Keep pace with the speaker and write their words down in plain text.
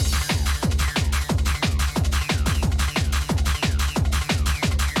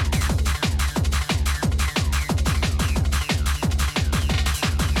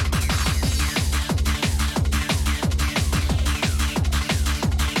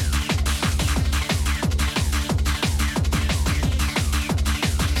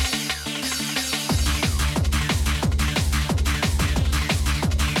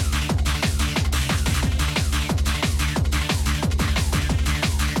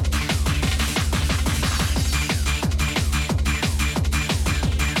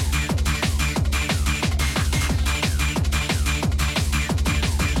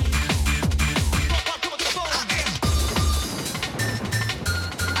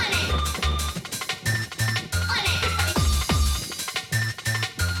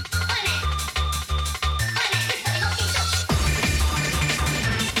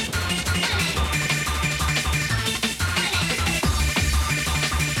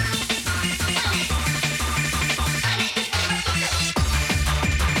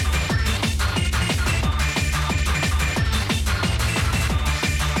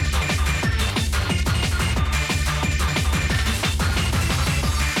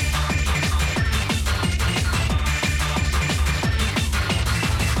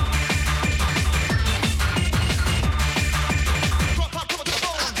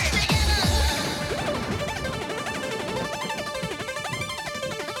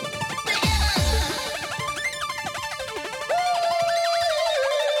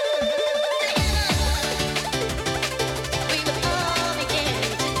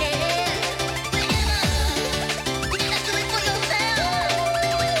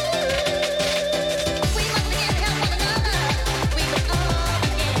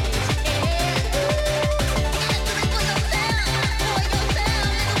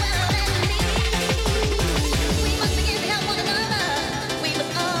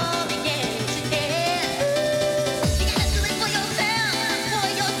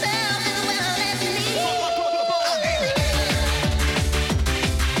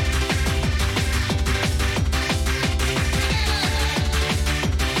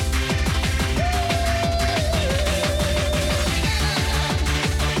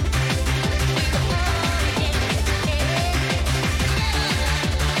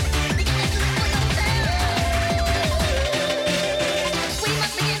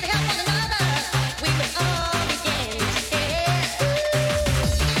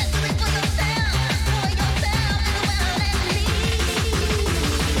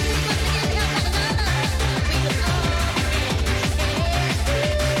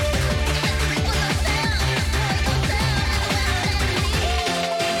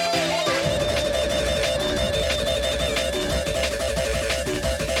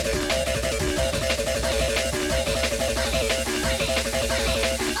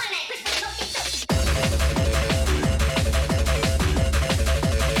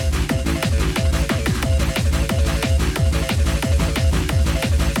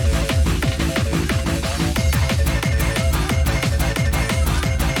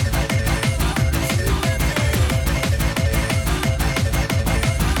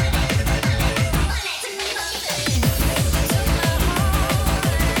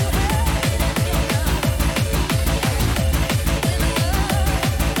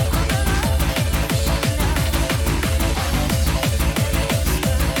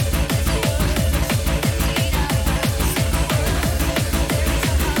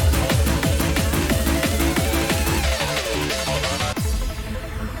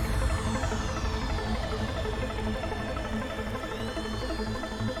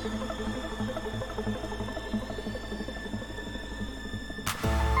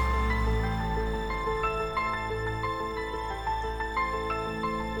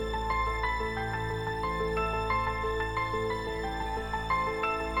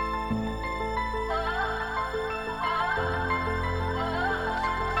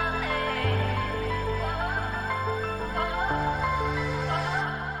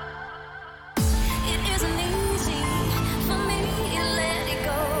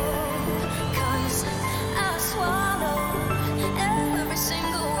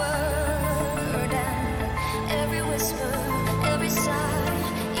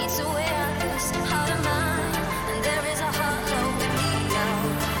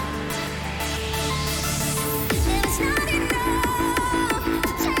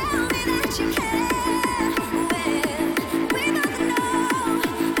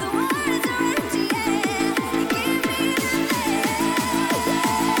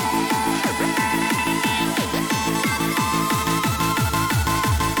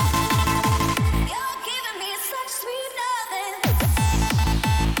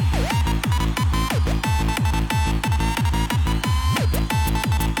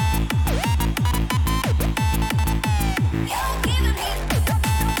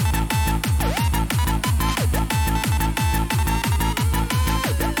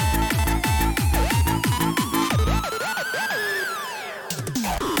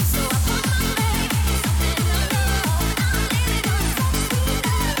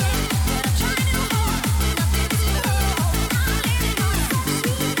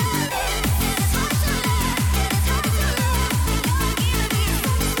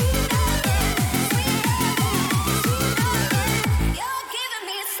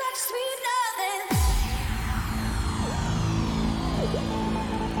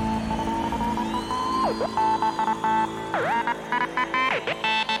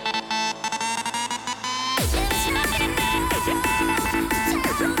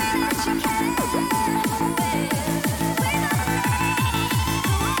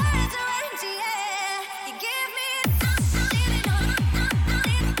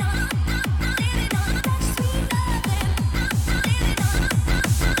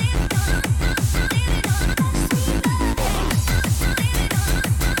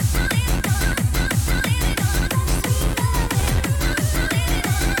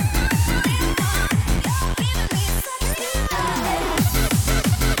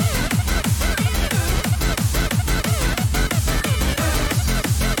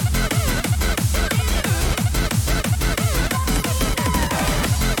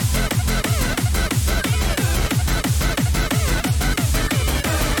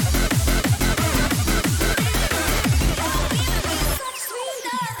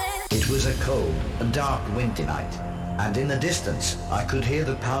Winter night, and in the distance I could hear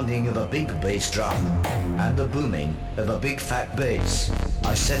the pounding of a big bass drum and the booming of a big fat bass.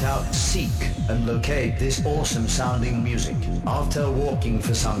 I set out to seek and locate this awesome sounding music. After walking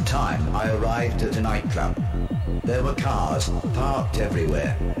for some time, I arrived at a nightclub. There were cars parked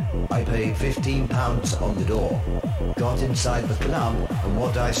everywhere. I paid £15 on the door, got inside the club, and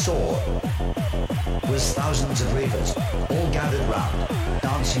what I saw was thousands of ravers all gathered round,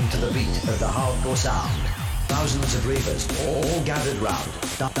 dancing to the beat of the hardcore sound. Thousands of ravers all gathered round,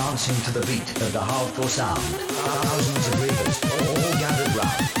 dancing to the beat of the hardcore sound. Thousands of ravers all gathered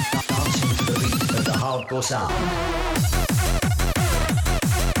round, dancing to the beat of the hardcore sound.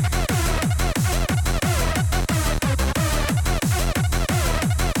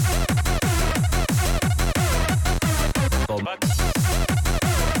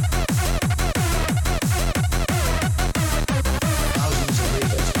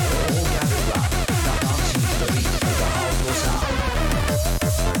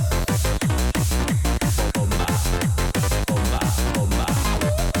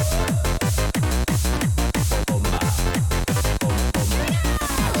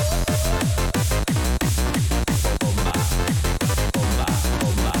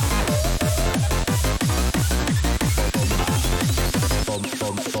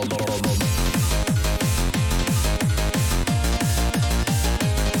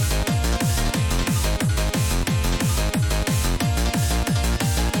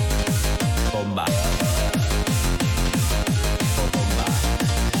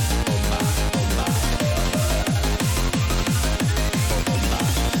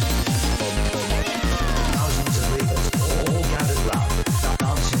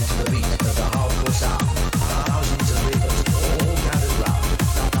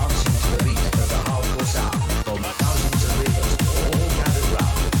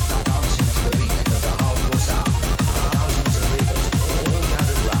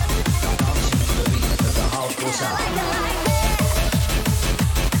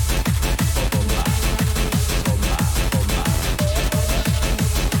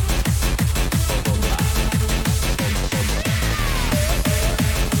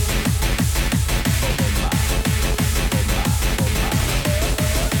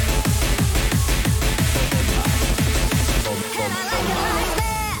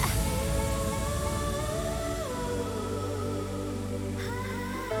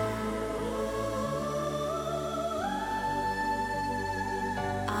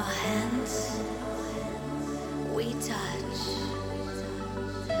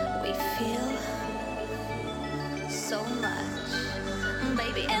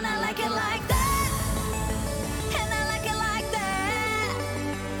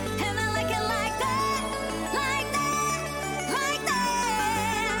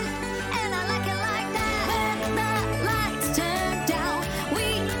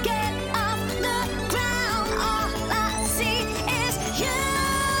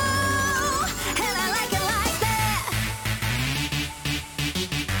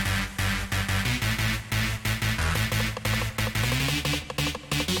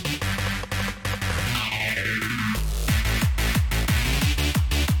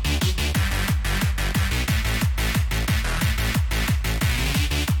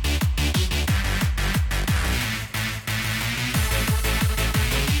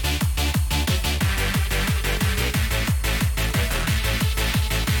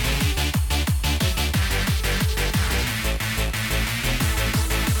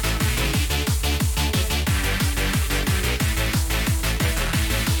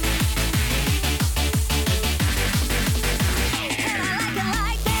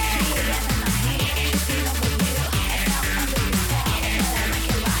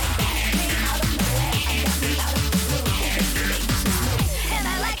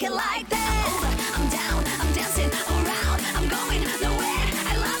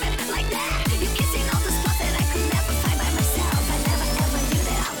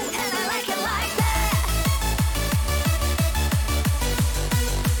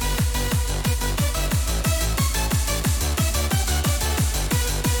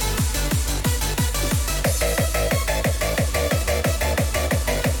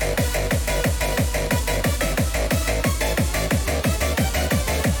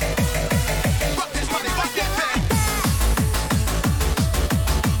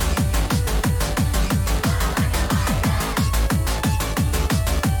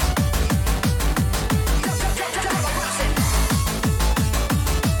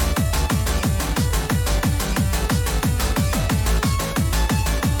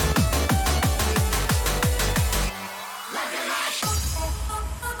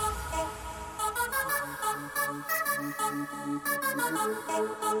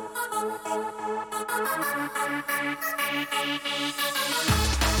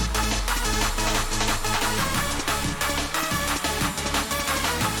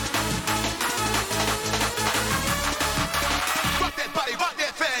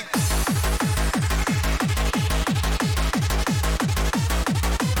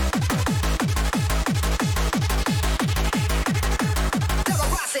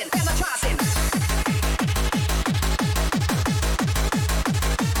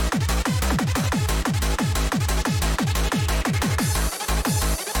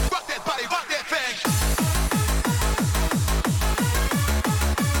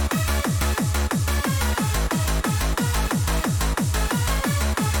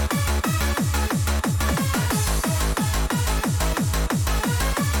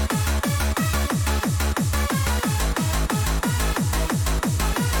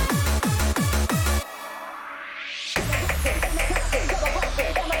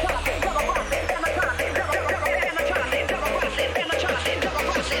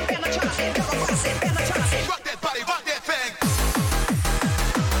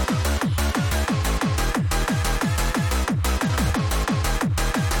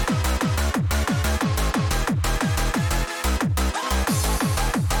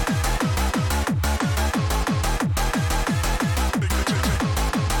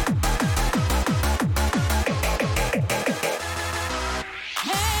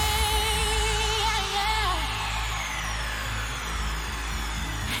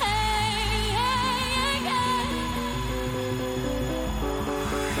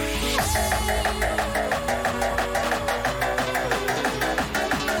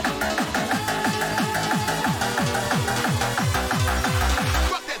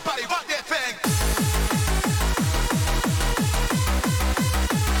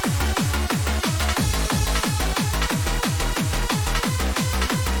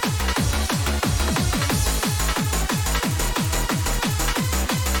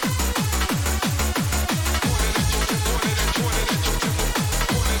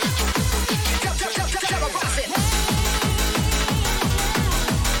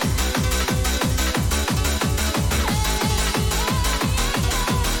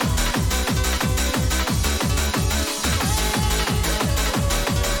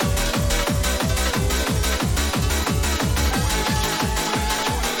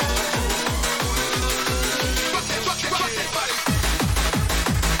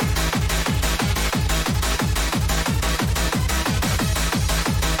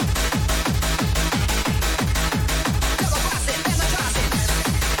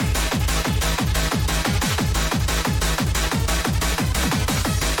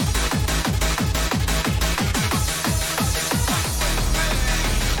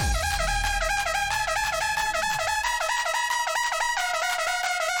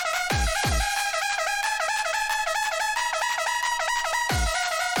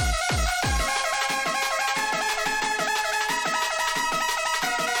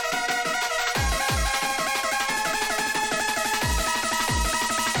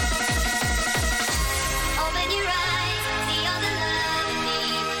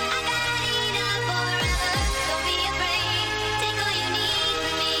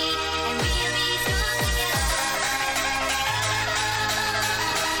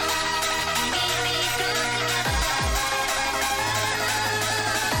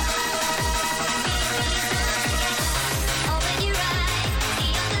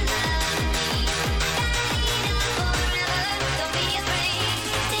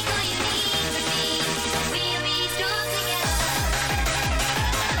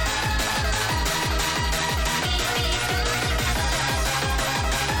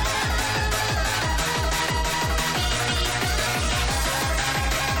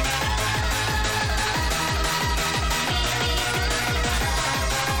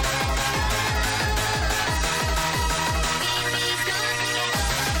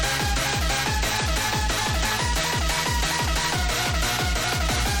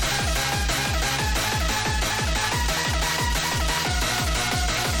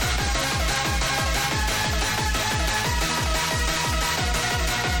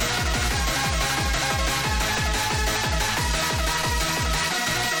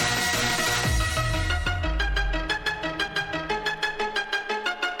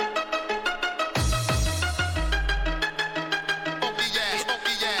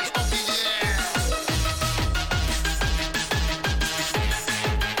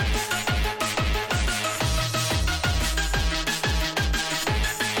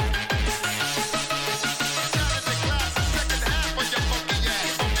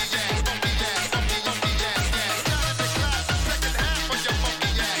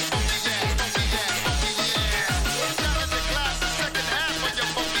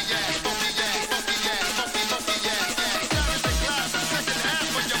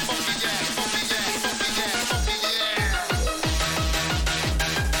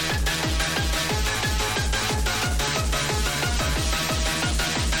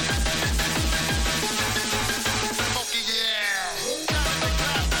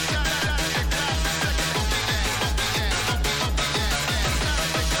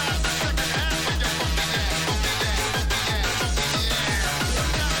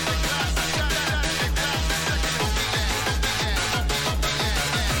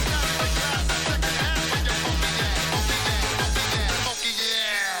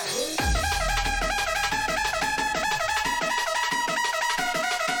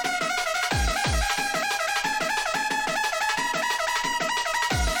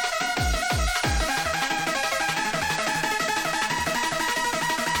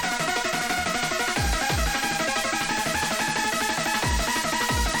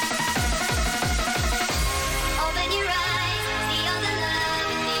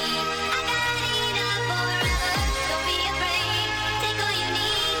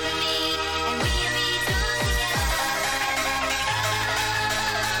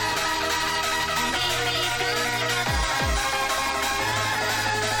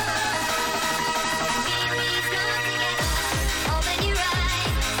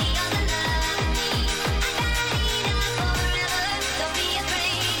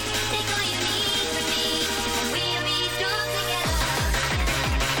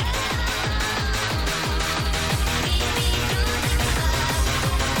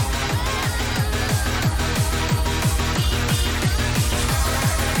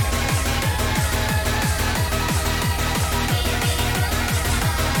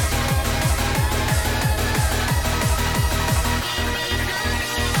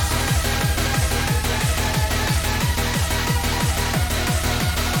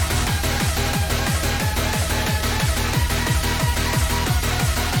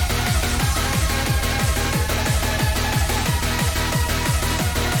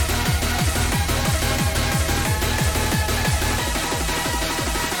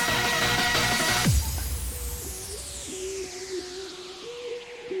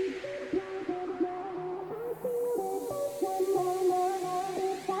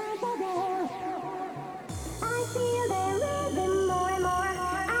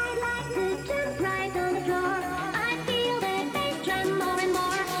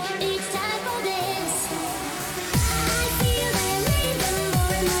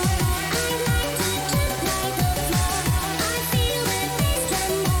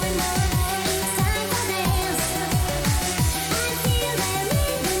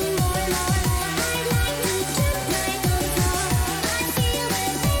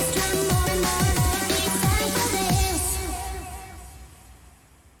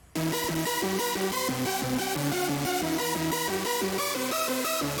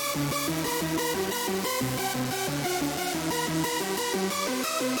 I feel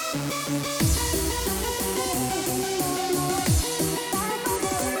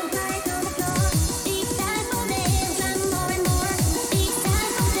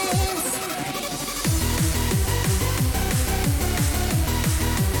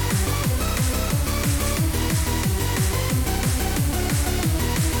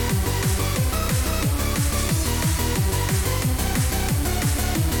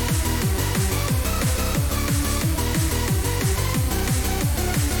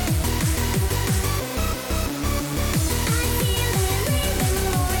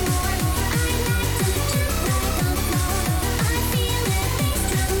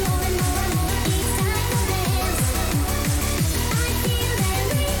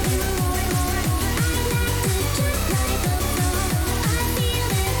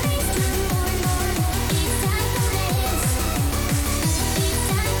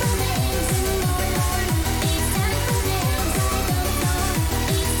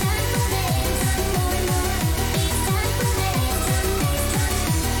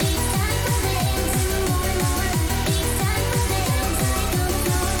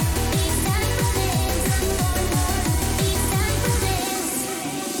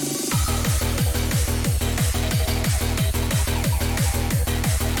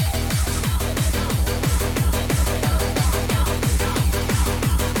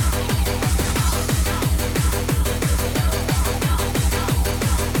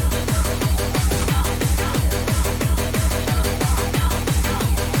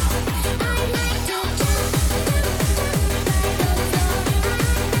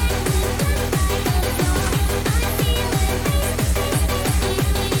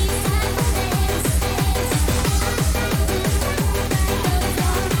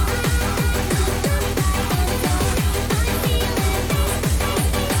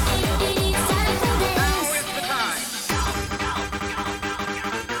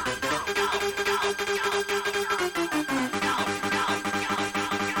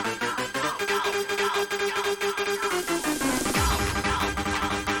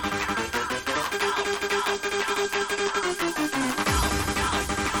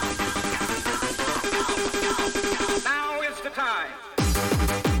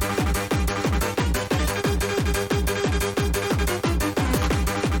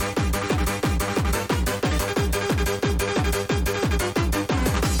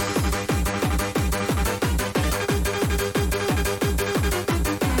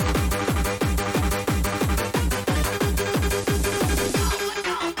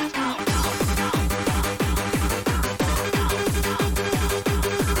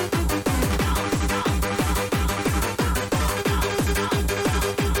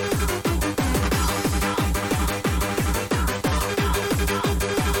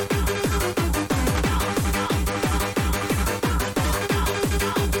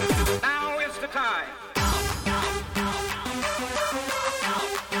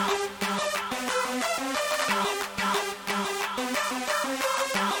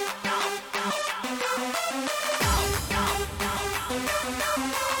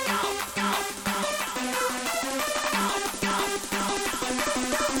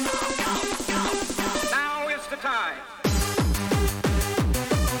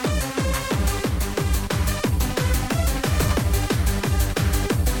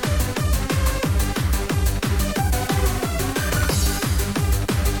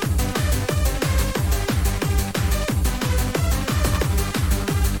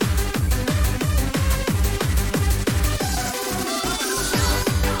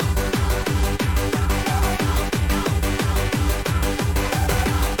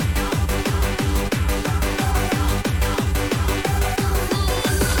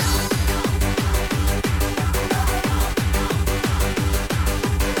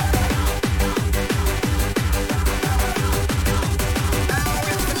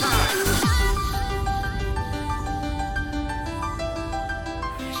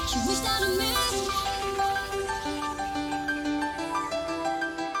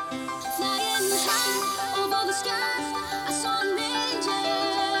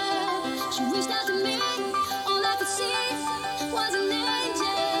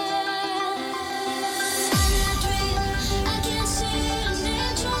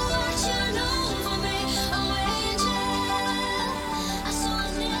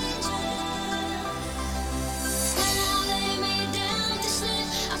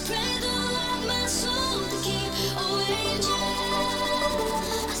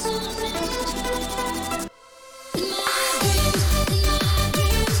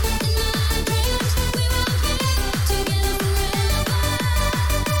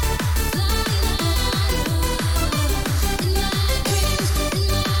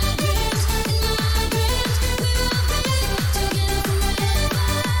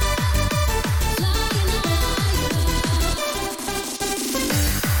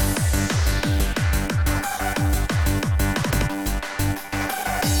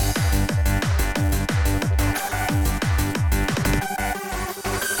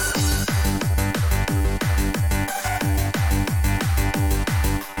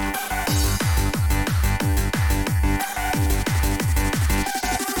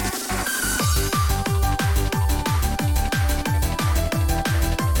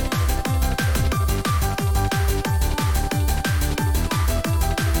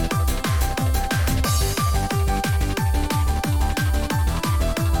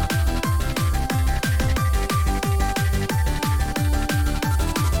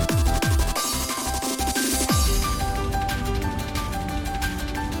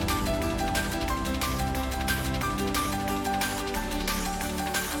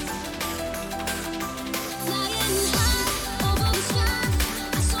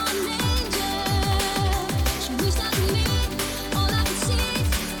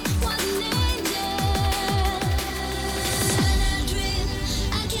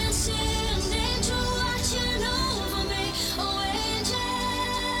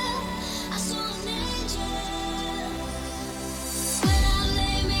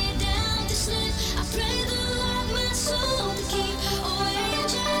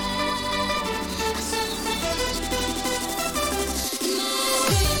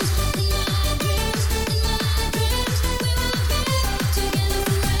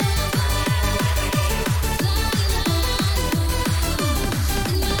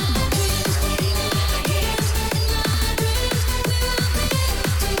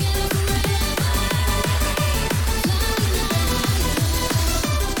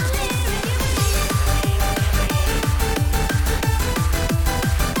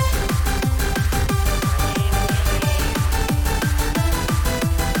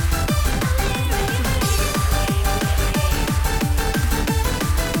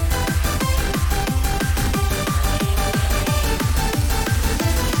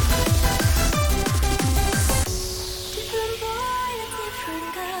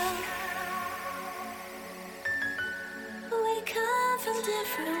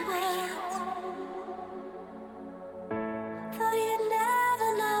different world. Thought you'd never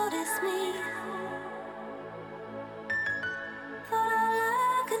notice me. Thought our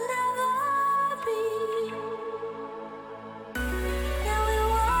love could never be. Now we're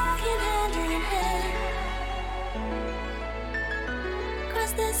walking hand in hand.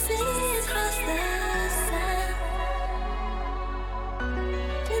 Cross the seas, cross the sand.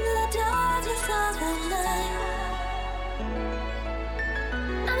 In the darkness of the night,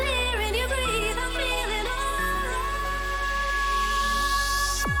 I'm hearing you breathe.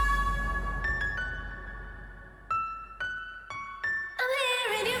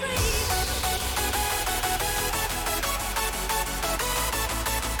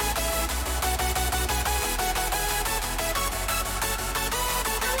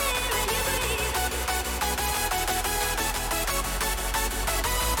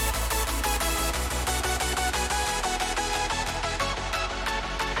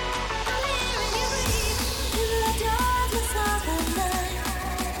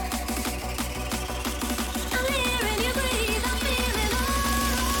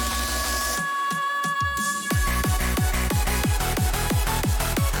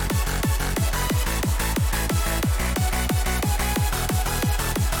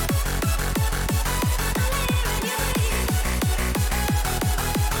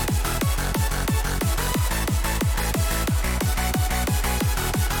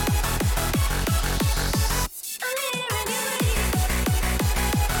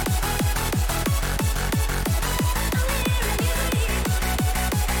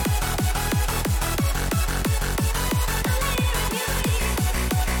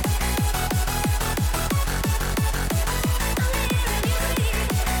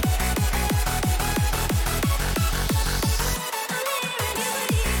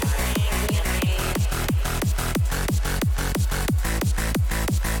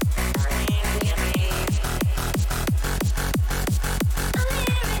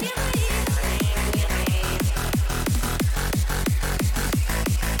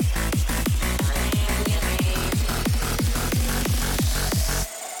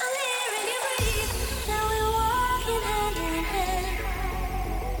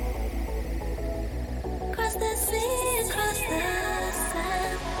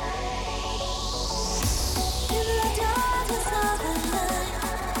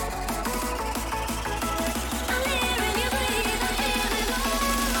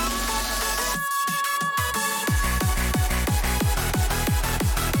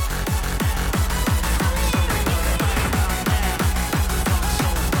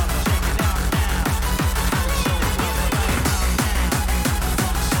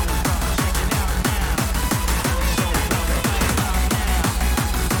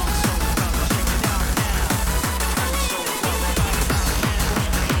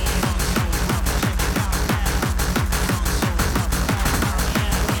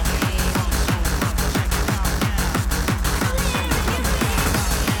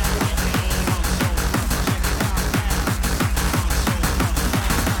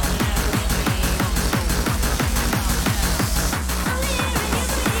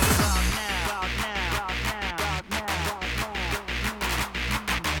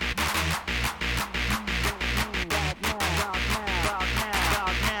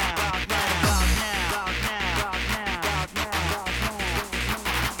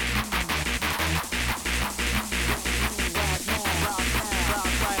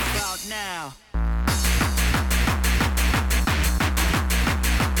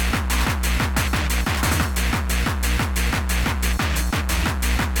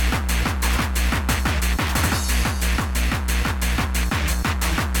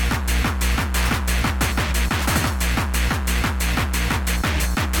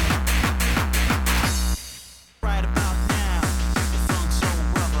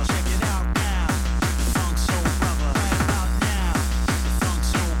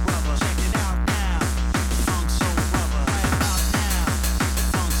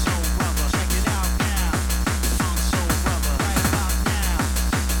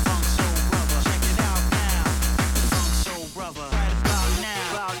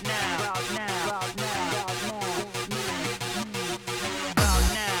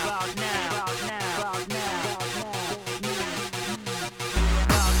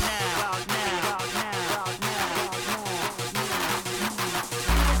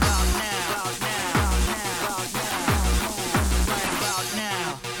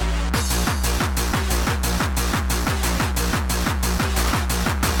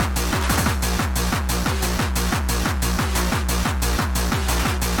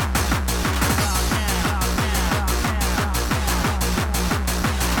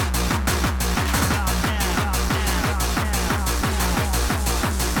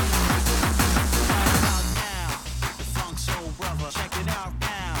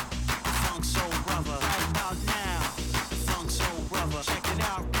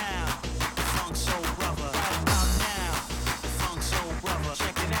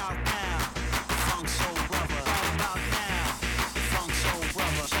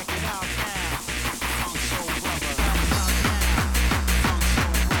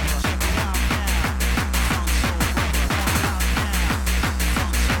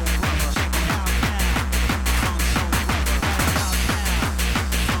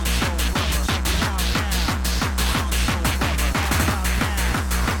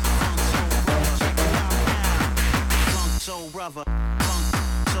 rubber. Funk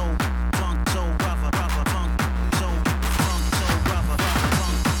so rubber, rubber. Funk so rubber, funk so rubber, rubber.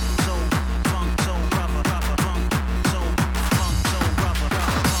 Funk so rubber, rubber. Funk so rubber,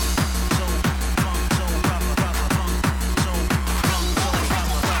 rubber. Funk so rubber, rubber. Funk so rubber, rubber.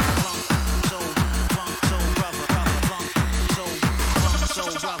 Funk so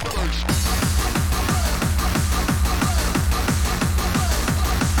rubber.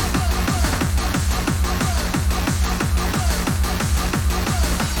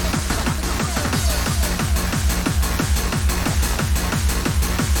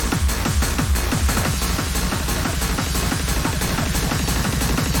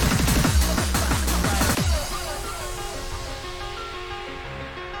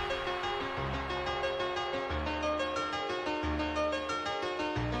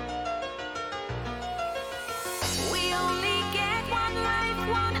 We only get one life,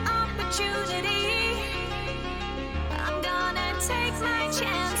 one opportunity. I'm gonna take my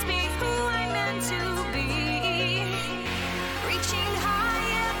chance, be who I'm meant to be. Reaching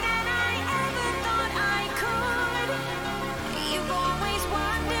higher than I ever thought I could. You've always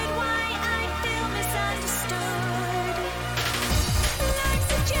wondered why I feel misunderstood.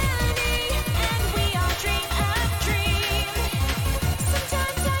 Life's a journey, and we all dream a dream.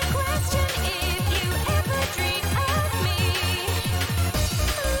 Sometimes I question if you ever dream of me.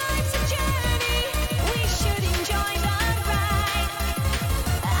 Life's a journey, we should enjoy the ride.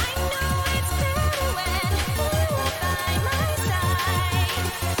 I know it's better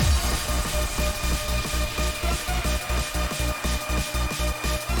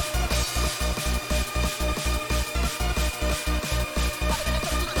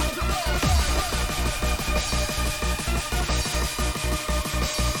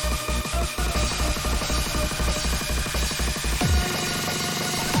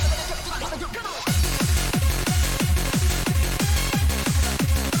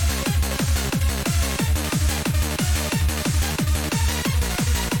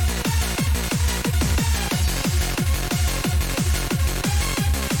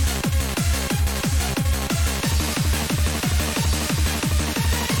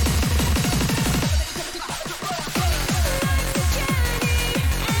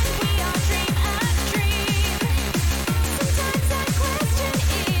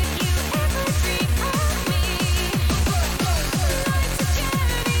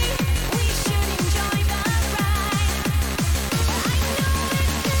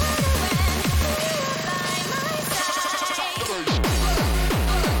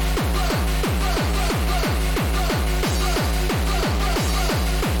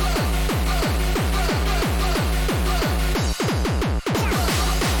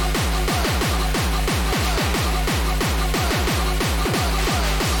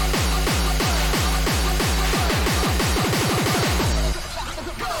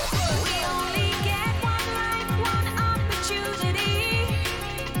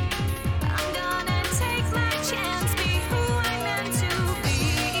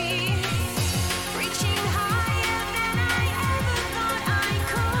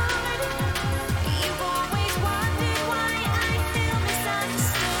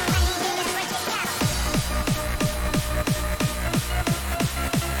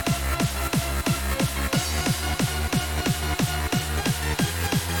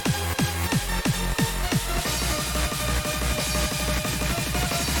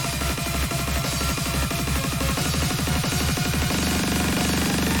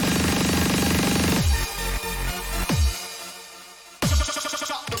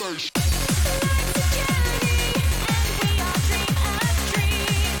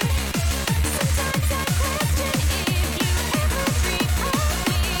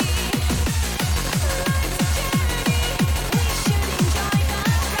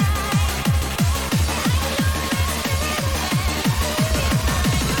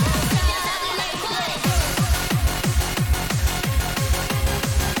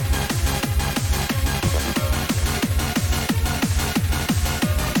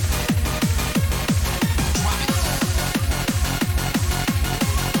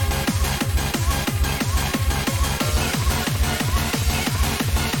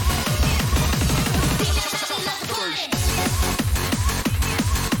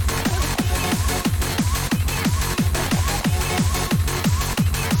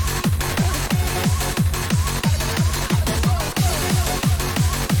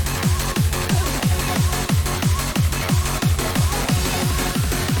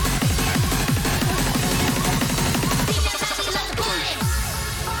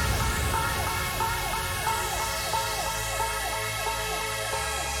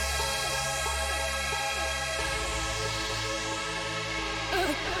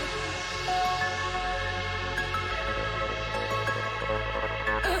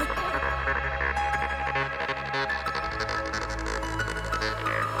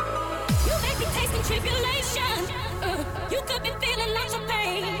in tribulation. You could be feeling lots of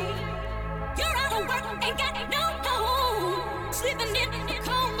pain. You're out of work, ain't got no home. Sleeping in the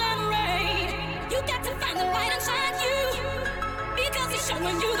cold and rain. You got to find the light inside you, because it's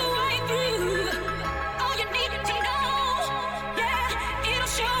showing you the way through. All you need to know, yeah, it'll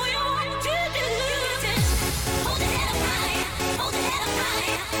show you what to do. Hold your head up high, hold your head up high,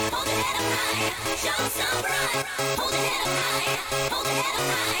 hold your head up high, show some pride. Hold your head up high, hold your head up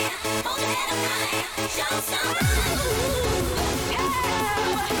high, hold your head up high, show some pride. Ooh, yeah.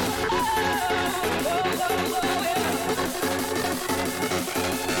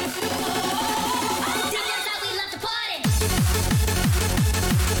 That's how we love to party.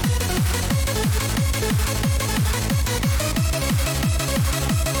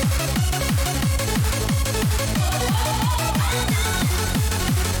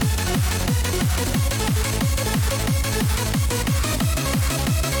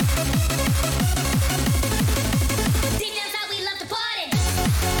 That's how we love to party.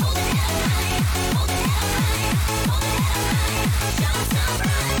 Hold your head up high, hold your head up high, hold your head up high, show some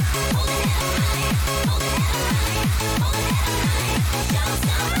pride. Hold your head up high, hold your head up high, hold your head up high, show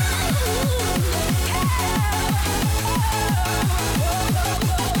some pride. Ooh, yeah.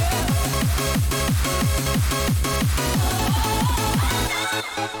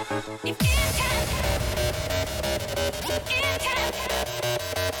 If it can, it can, it can.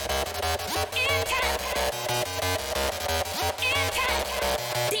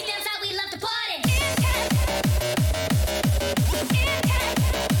 See, that's how we love to party. It can. It can.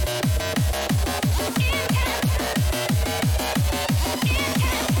 It can. It can.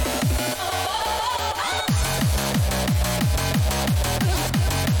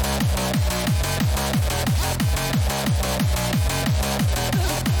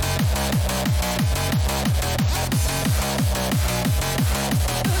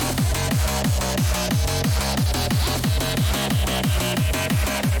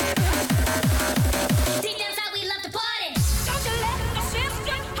 See, that's how we love to party. Don't you let the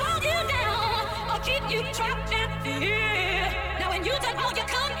system hold you down or keep you trapped in fear. Now when you done all you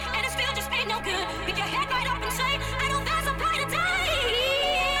could and it still just ain't no good, pick your head right up and say, I know there's a brighter day.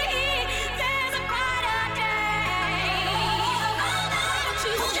 There's a brighter day.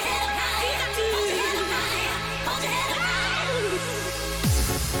 Hold your head up high. Hold your head up high. Hold your head up high.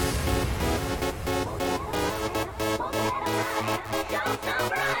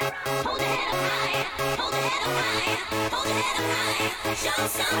 Hold your head up high, hold your head up high, hold your head up high, show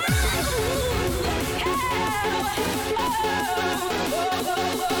some pride. Ooh, yeah.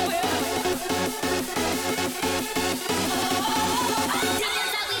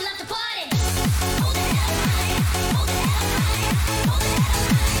 That's how we love to party. Hold your head up high, hold your head up high, hold your head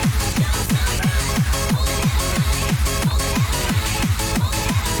up high, show some pride. Hold your head up high, hold your head up high, hold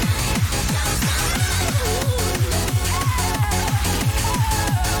your head up high, show some pride. Ooh,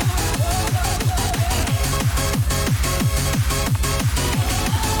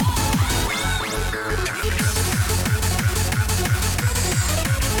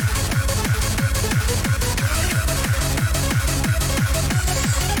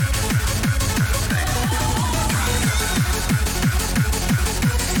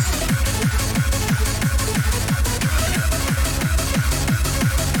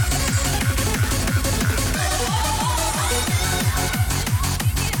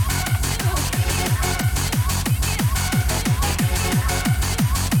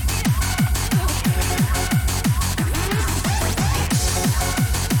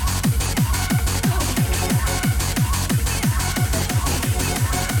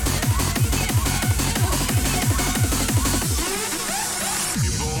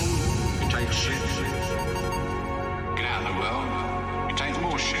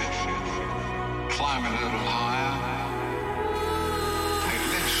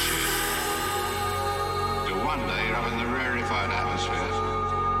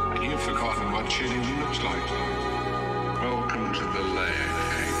 chilling looks like. Welcome to the Laelia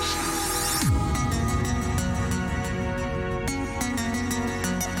cakes.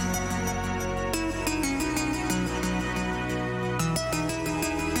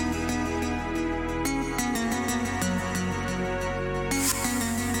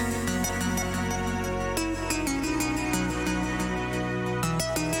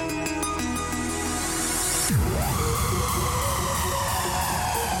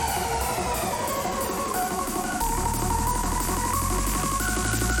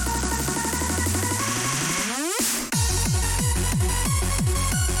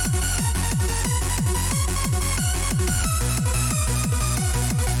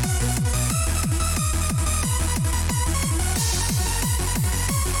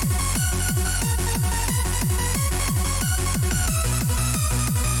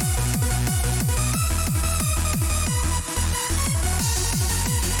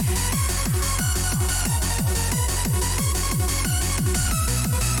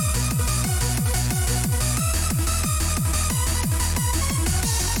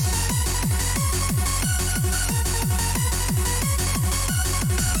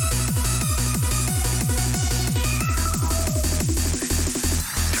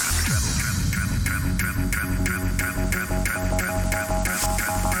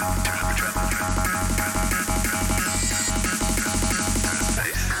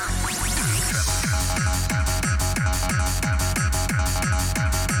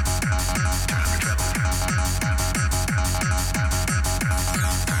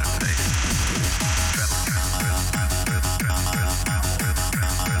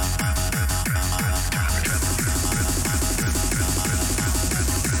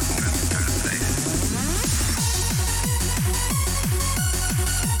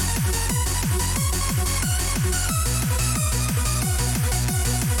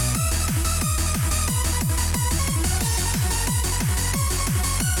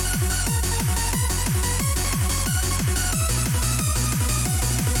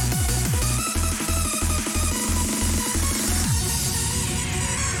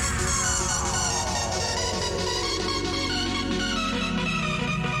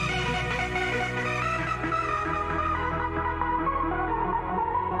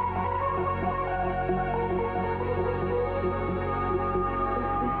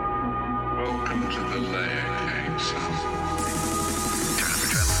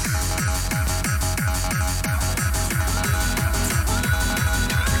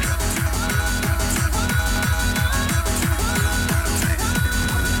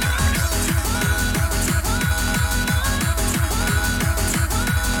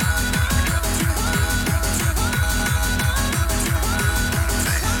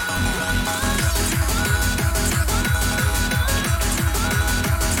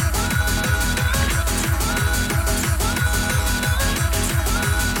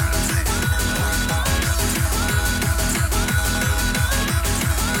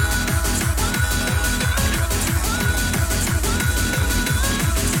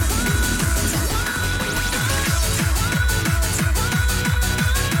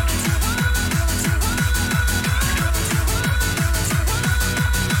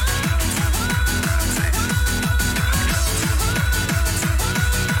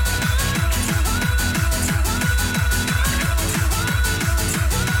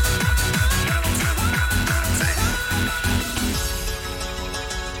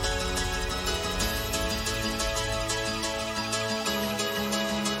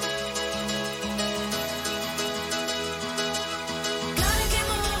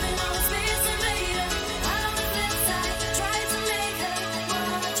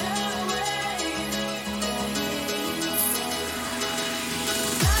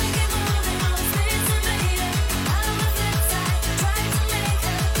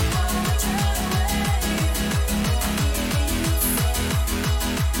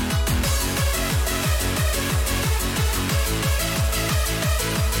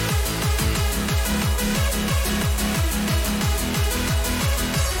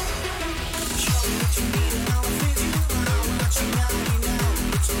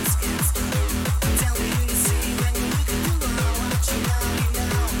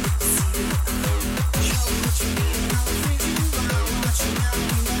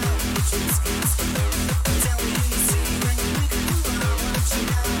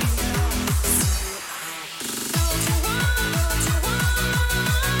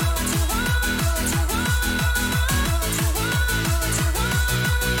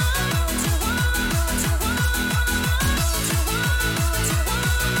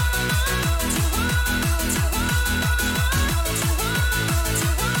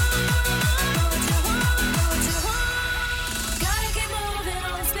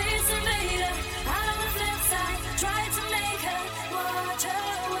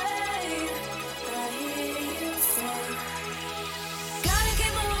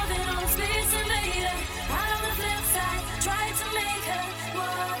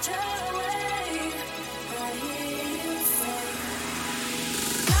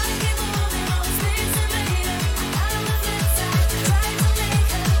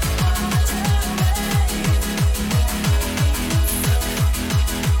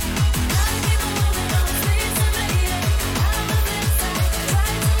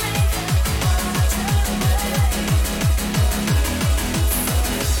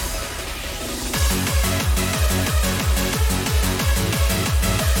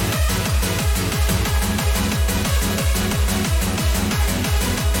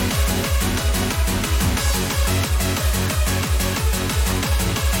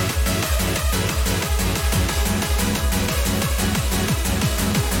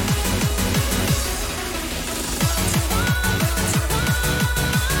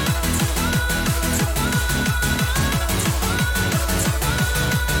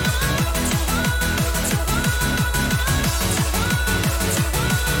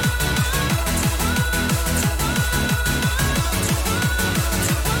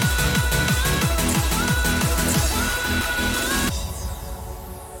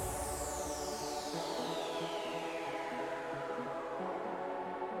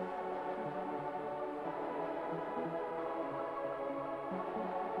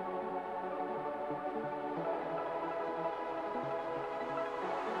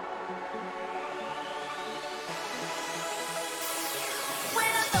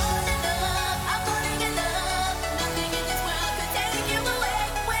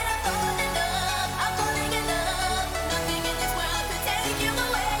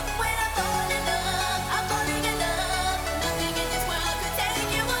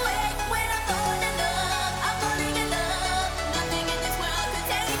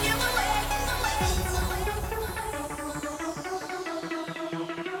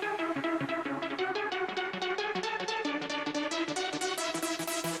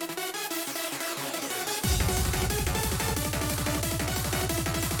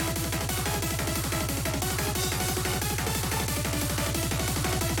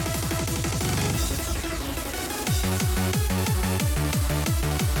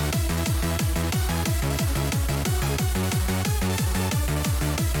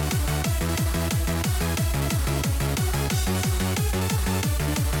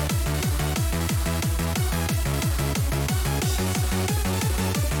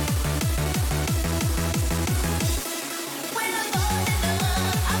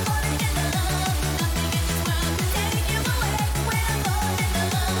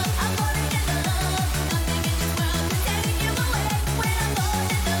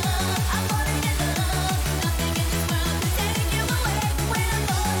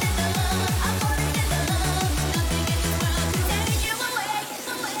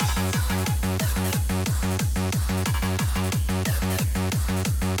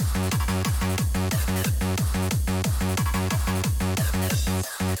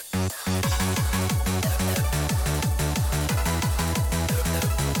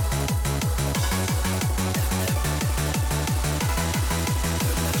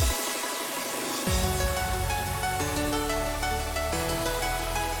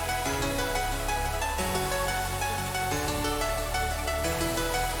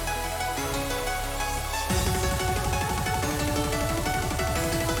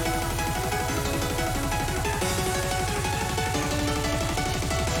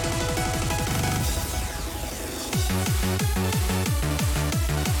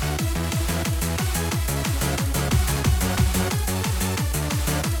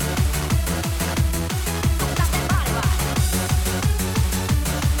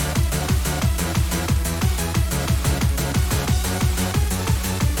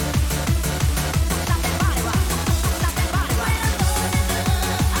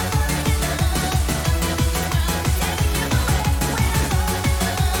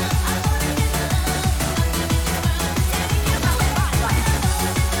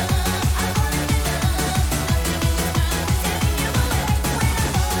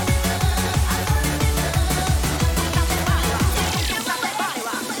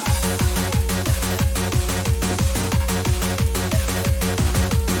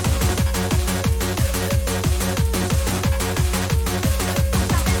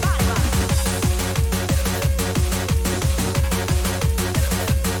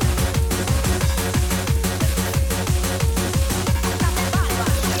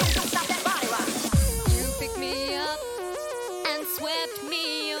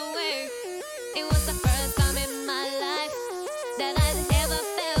 It was the first time in my life that I'd ever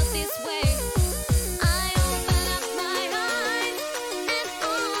felt this way. I opened up my eyes and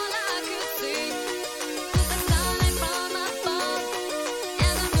all I could see was the sunlight from above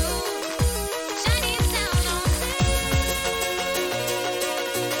and the moon shining down on me.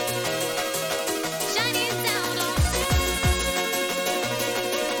 Shining down on me. Shining down,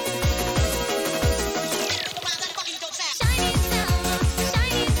 shining down, shining down on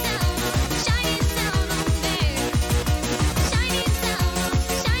me. Shining down,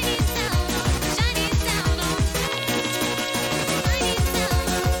 shining down, shining down on me. Shining down, shining down, shining down on me.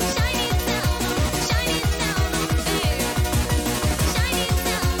 Shining down,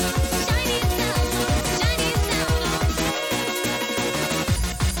 shining down,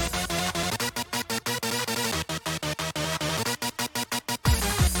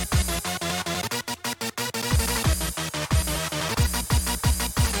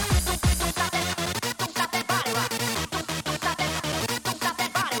 shining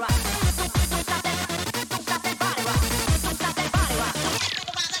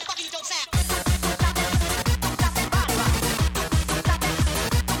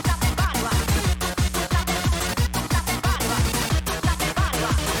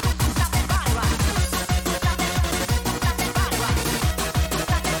on me.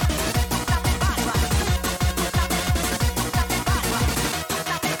 Shining down,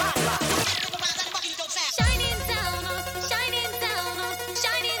 shining down, shining down on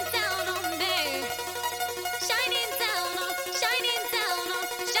me. Shining down, shining down,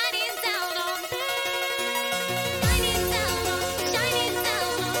 shining down on me. Shining down, shining down,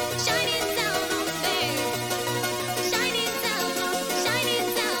 shining down on me. Shining down, shining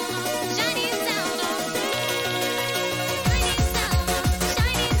down, shining down on me. Shining down,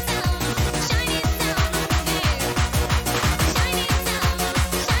 shining down, shining down on me. Shining down,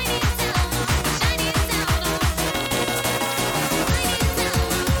 shining down, shining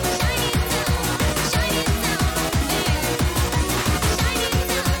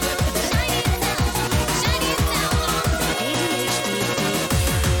down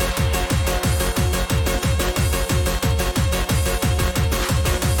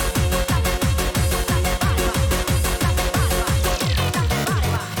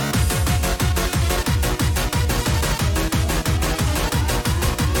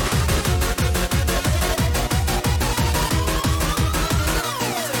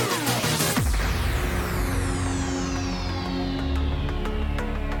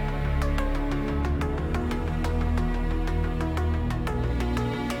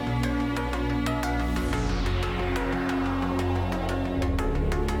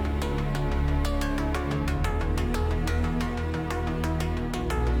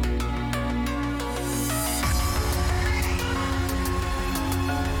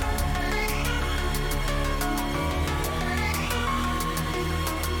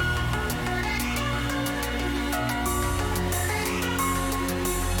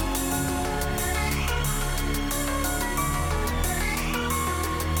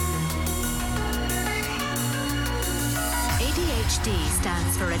ADHD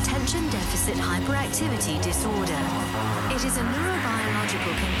stands for Attention Deficit Hyperactivity Disorder. It is a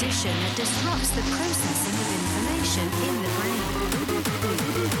neurobiological condition that disrupts the processing of information in the brain.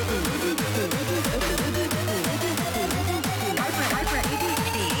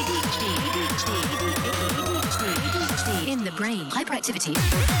 In the brain, hyperactivity.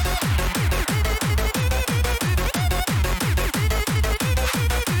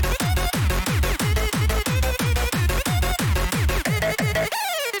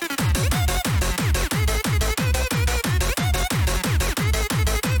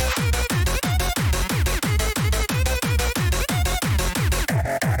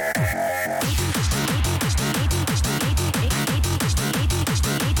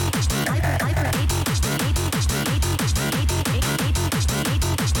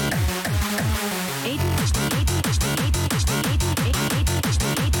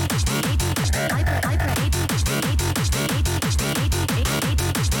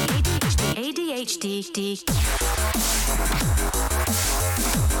 ADHD.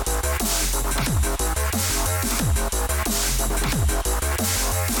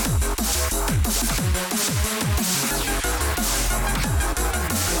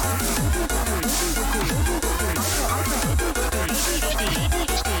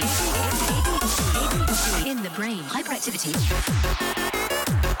 In the brain, hyperactivity.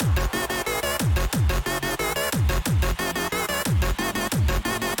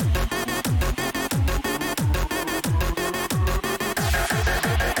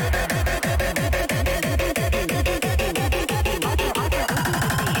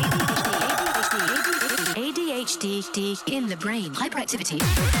 ADHD in the brain. Hyperactivity.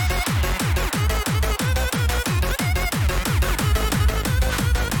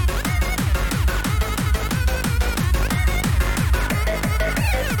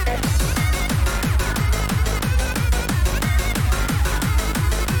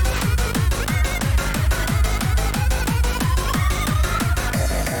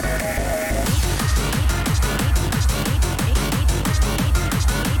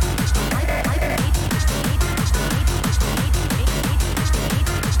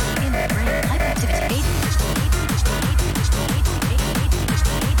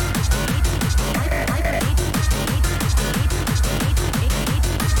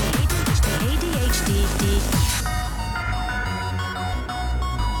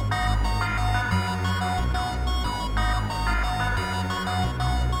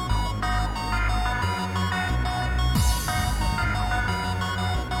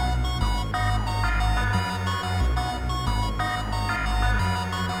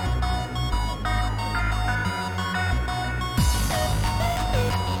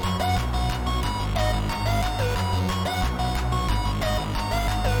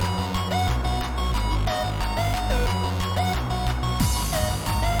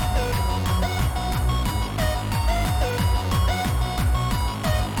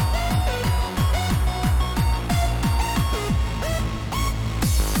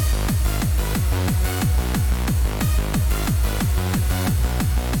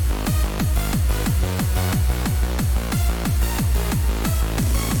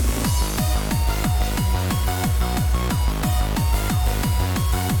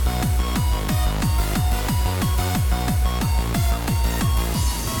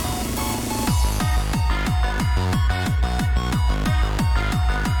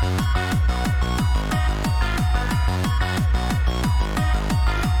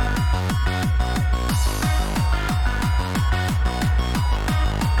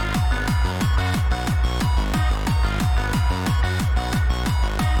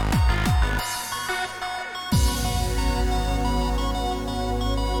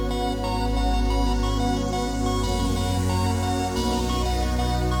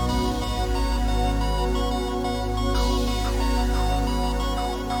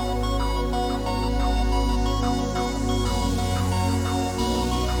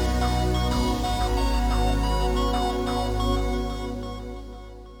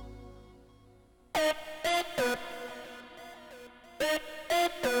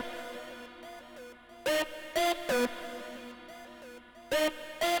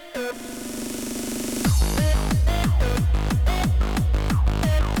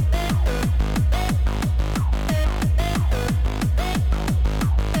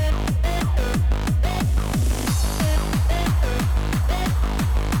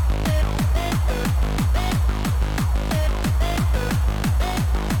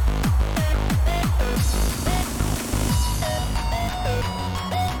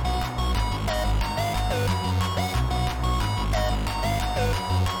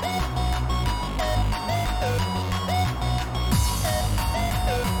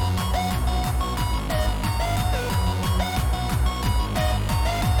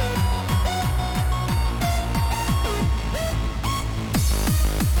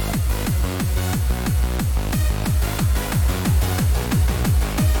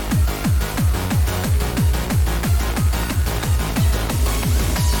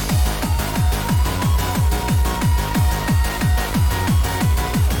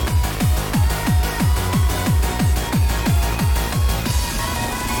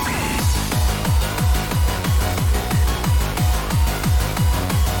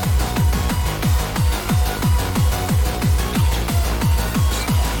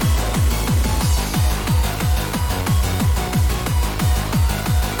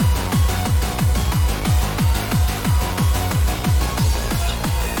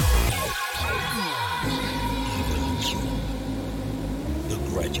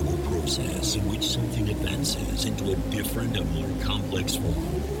 advances into a different and more complex form.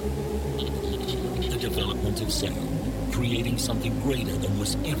 The development of sound, creating something greater than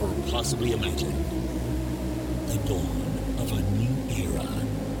was ever possibly imagined. The dawn of a new era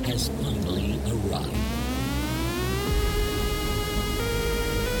has finally arrived.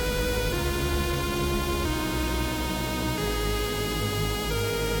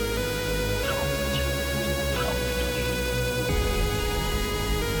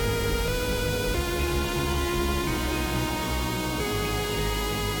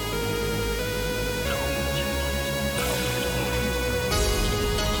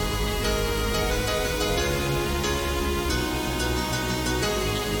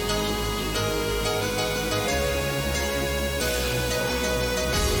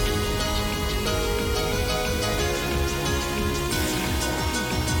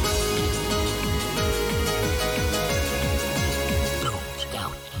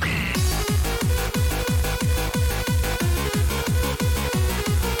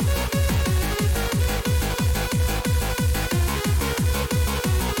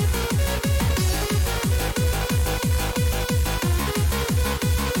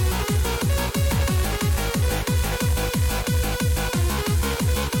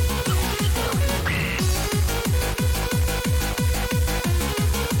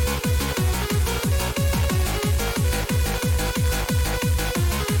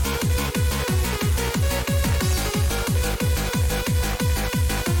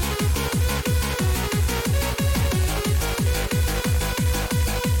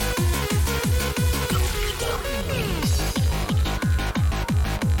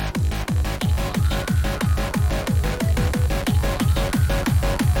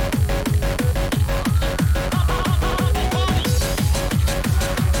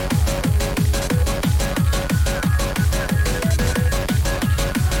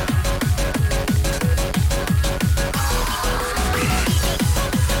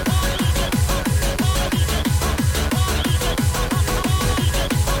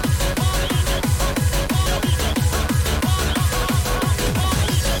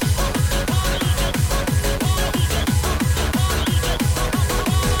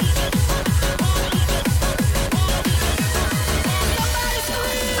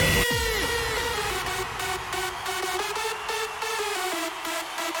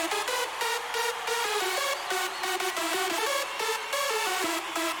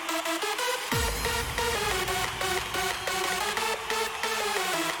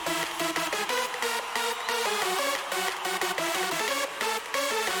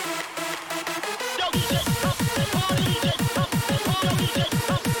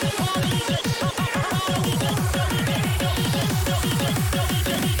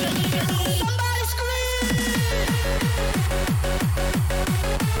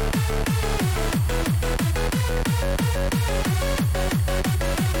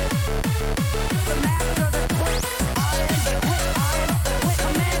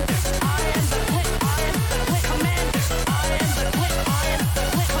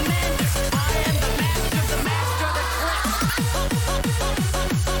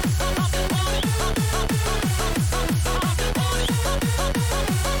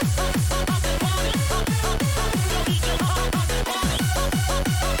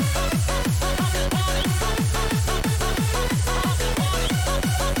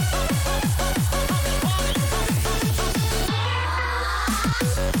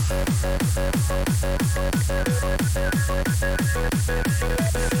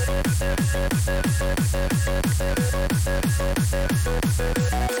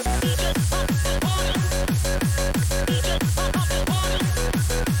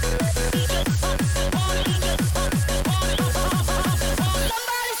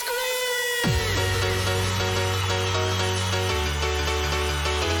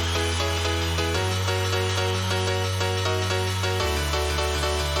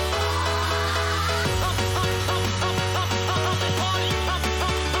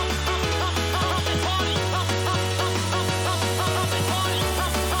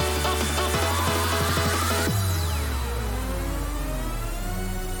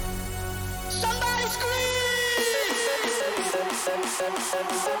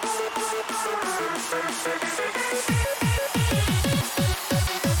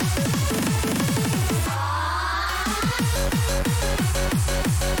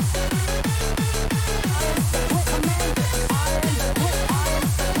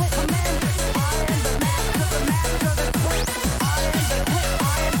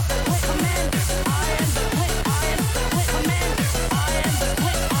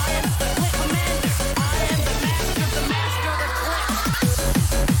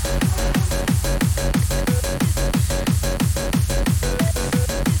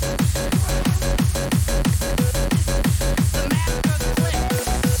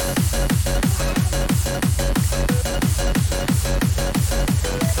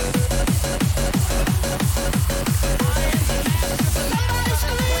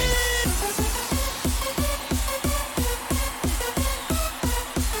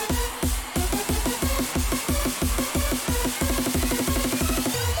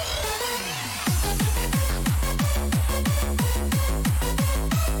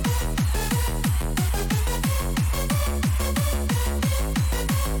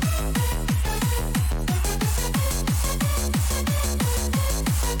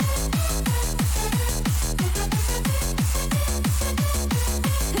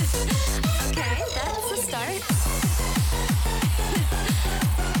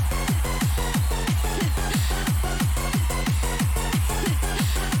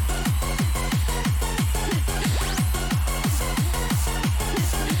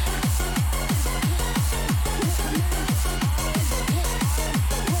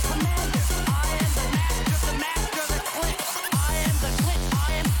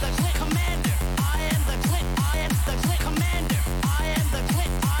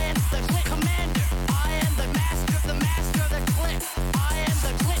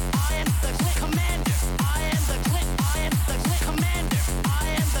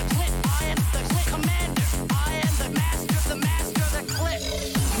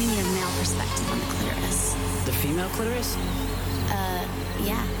 clitoris?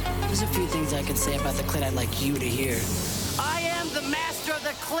 Yeah. There's a few things I could say about the clit I'd like you to hear. I am the master of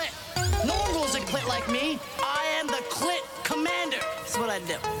the clit. No one rules a clit like me. I am the clit commander. That's what I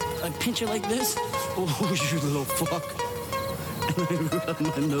do. I pinch her like this. Oh, you little fuck. And I rub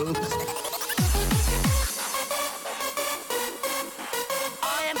my nose.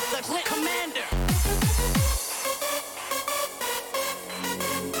 I am the clit commander.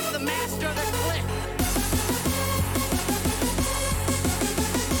 The master of the clit.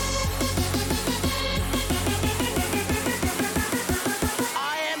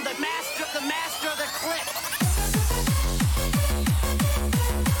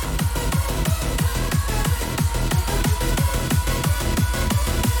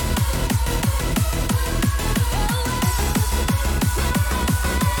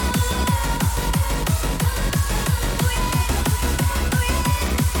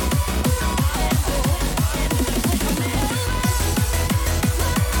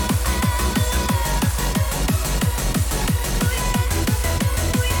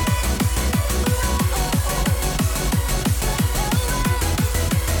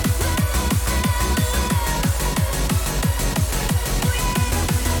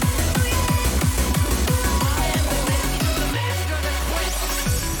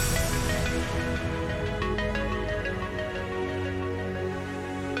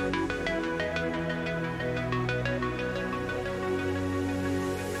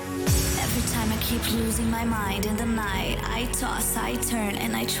 I turn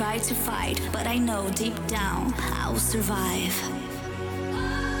and I try to fight, but I know deep down I'll survive.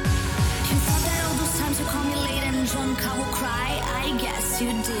 You thought that all those times you called me late and drunk I will cry. I guess you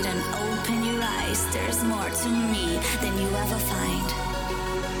didn't open your eyes. There's more to me than you ever find.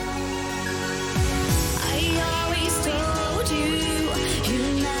 I always told you, you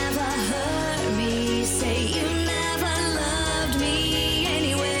never heard me say you never loved me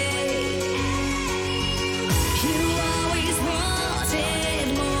anyway.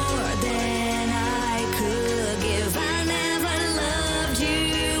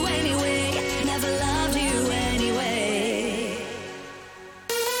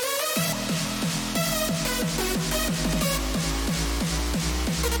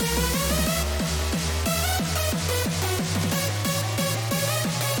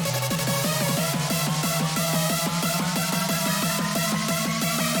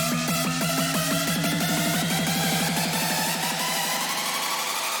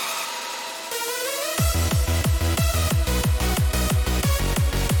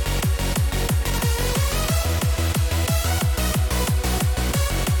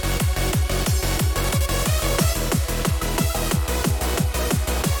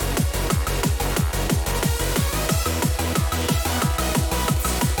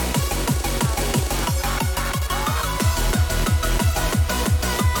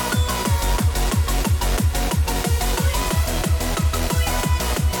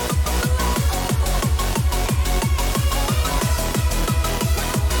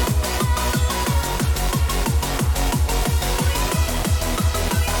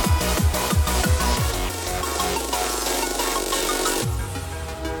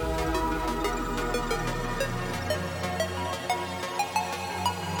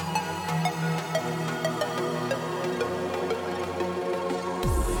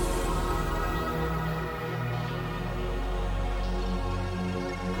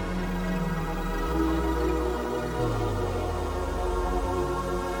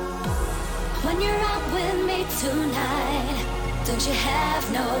 with me tonight. Don't you have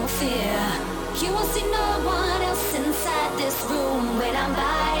no fear. You won't see no one else inside this room when I'm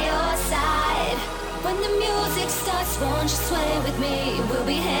by your side. When the music starts, won't you sway with me? We'll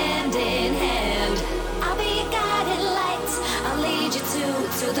be hand in hand. I'll be your guiding light. I'll lead you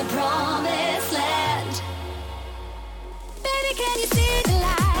to the promised land. Baby, can you see the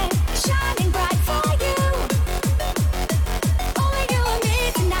light shining bright for you? Only you and me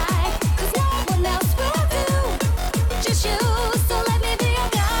tonight, 'cause no one else will do. Just you, so let me be your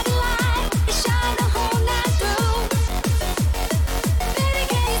guiding light. You shine the whole night through. Baby,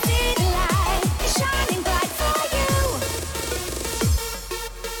 can you see the light shining bright for you?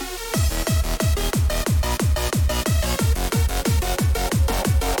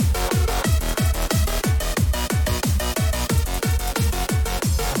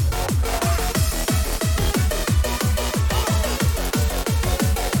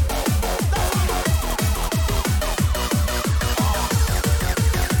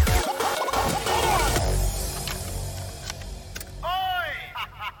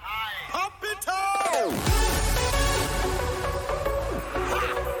 Pump it up!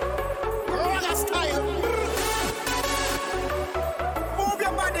 Roller style. Move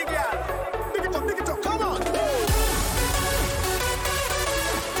your body, girl. Big it up, come on.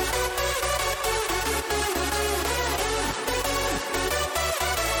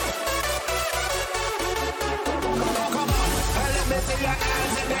 Come on, let me see your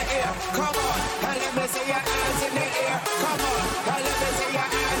hands in the air. Come on, let me see your hands in the air. Come on, let me see your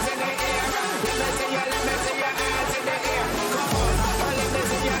hands in the air. Let me see your hands in the air. Come on, let me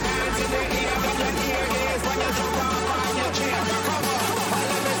see your hands in the air. When your ear is, when you jump up on your chair. Come on,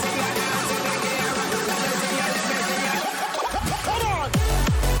 let me see your hands in the air. Let me see your. Come on.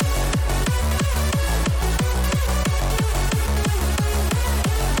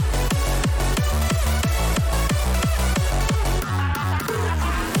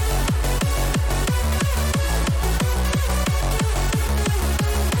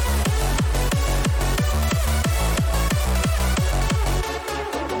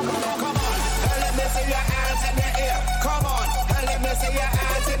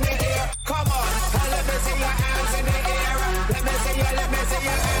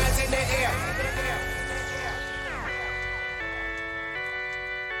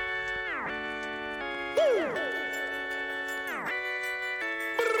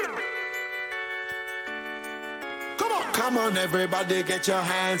 Come on, everybody, get your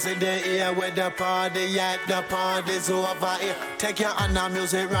hands in the air with the party at the party's over here. Take your honor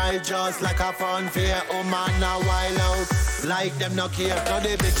music right just like a fun fair. Oh man, now wild out like them no care. Now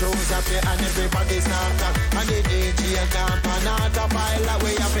they be choose up here and everybody's not up. And the DJ camp and not a pile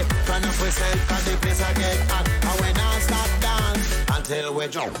away up it. Turn up yourself and the place I get hot. And we not stop dance until we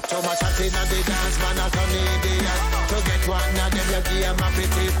jump. Too much hot in the dance, man, I turn idiot. To get one of them, you game a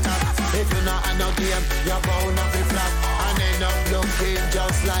pretty top. If you not a no game, you're bound to be flat. And end up looking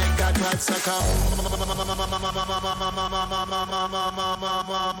just like that. What's a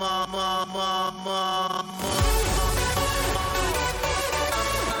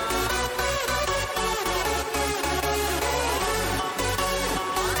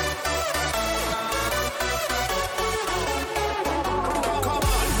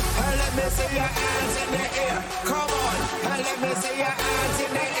let me see your hands in the air. Come on, let me see your hands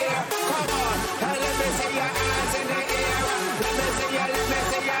in the air. Come on, let me see your hands in the air. Let me see your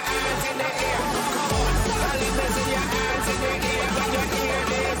hands in the air. Come on, let me see your hands in the air. When you hear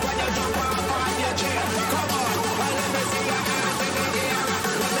this, when you jump up on your chair. Come on, let me see your hands in the air.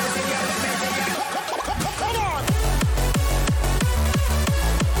 Let me see your. Come on.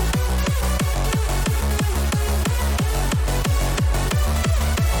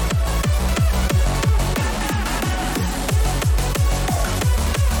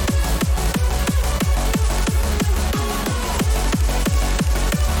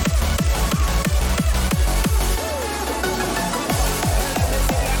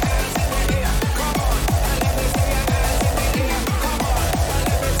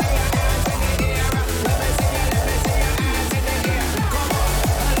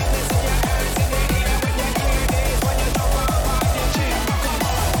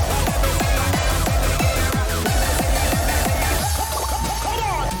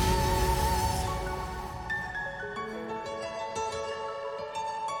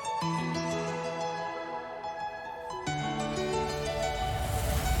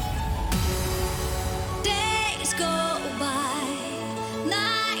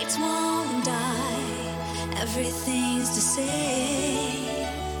 Everything's the same.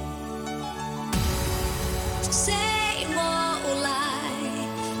 Same old life,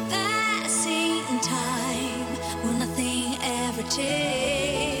 passing time.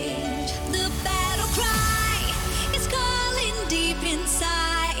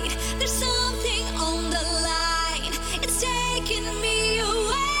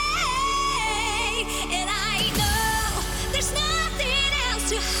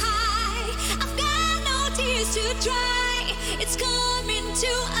 try, it's coming to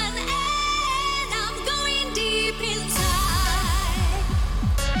an end. I'm going deep inside.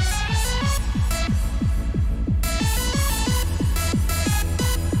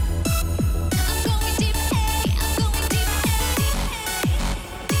 I'm going deep, hey, I'm going deep, hey,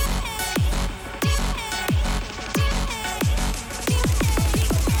 deep, hey, deep,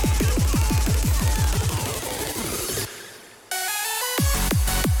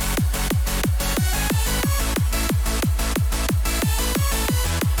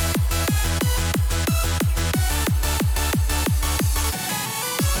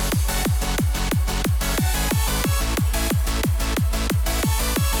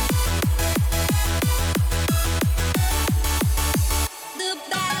 the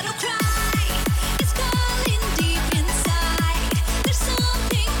battle cry is calling deep inside. There's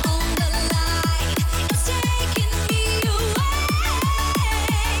something on the line. It's taking me away,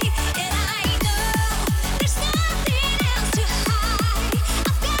 and I know there's nothing else to hide.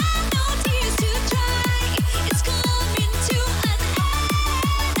 I've got no tears to dry. It's coming to an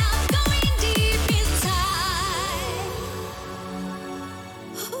end. I'm going deep inside.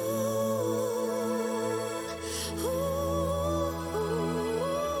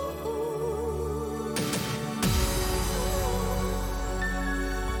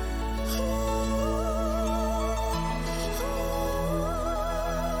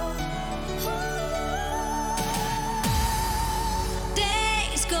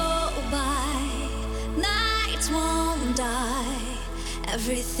 Days go by, nights won't die,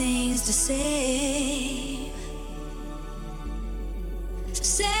 everything's the same.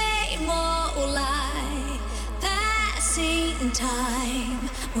 Same old lie, passing time,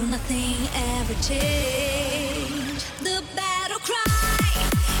 will nothing ever change. The battle cry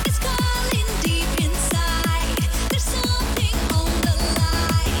is calling deep inside. There's something on the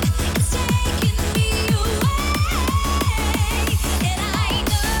line. It's taking me away, and I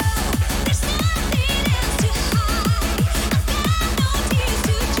know there's nothing else to hide. I've got no tears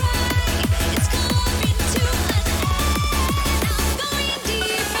to dry. It's coming to an end. I'm going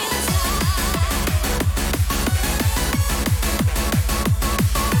deep inside.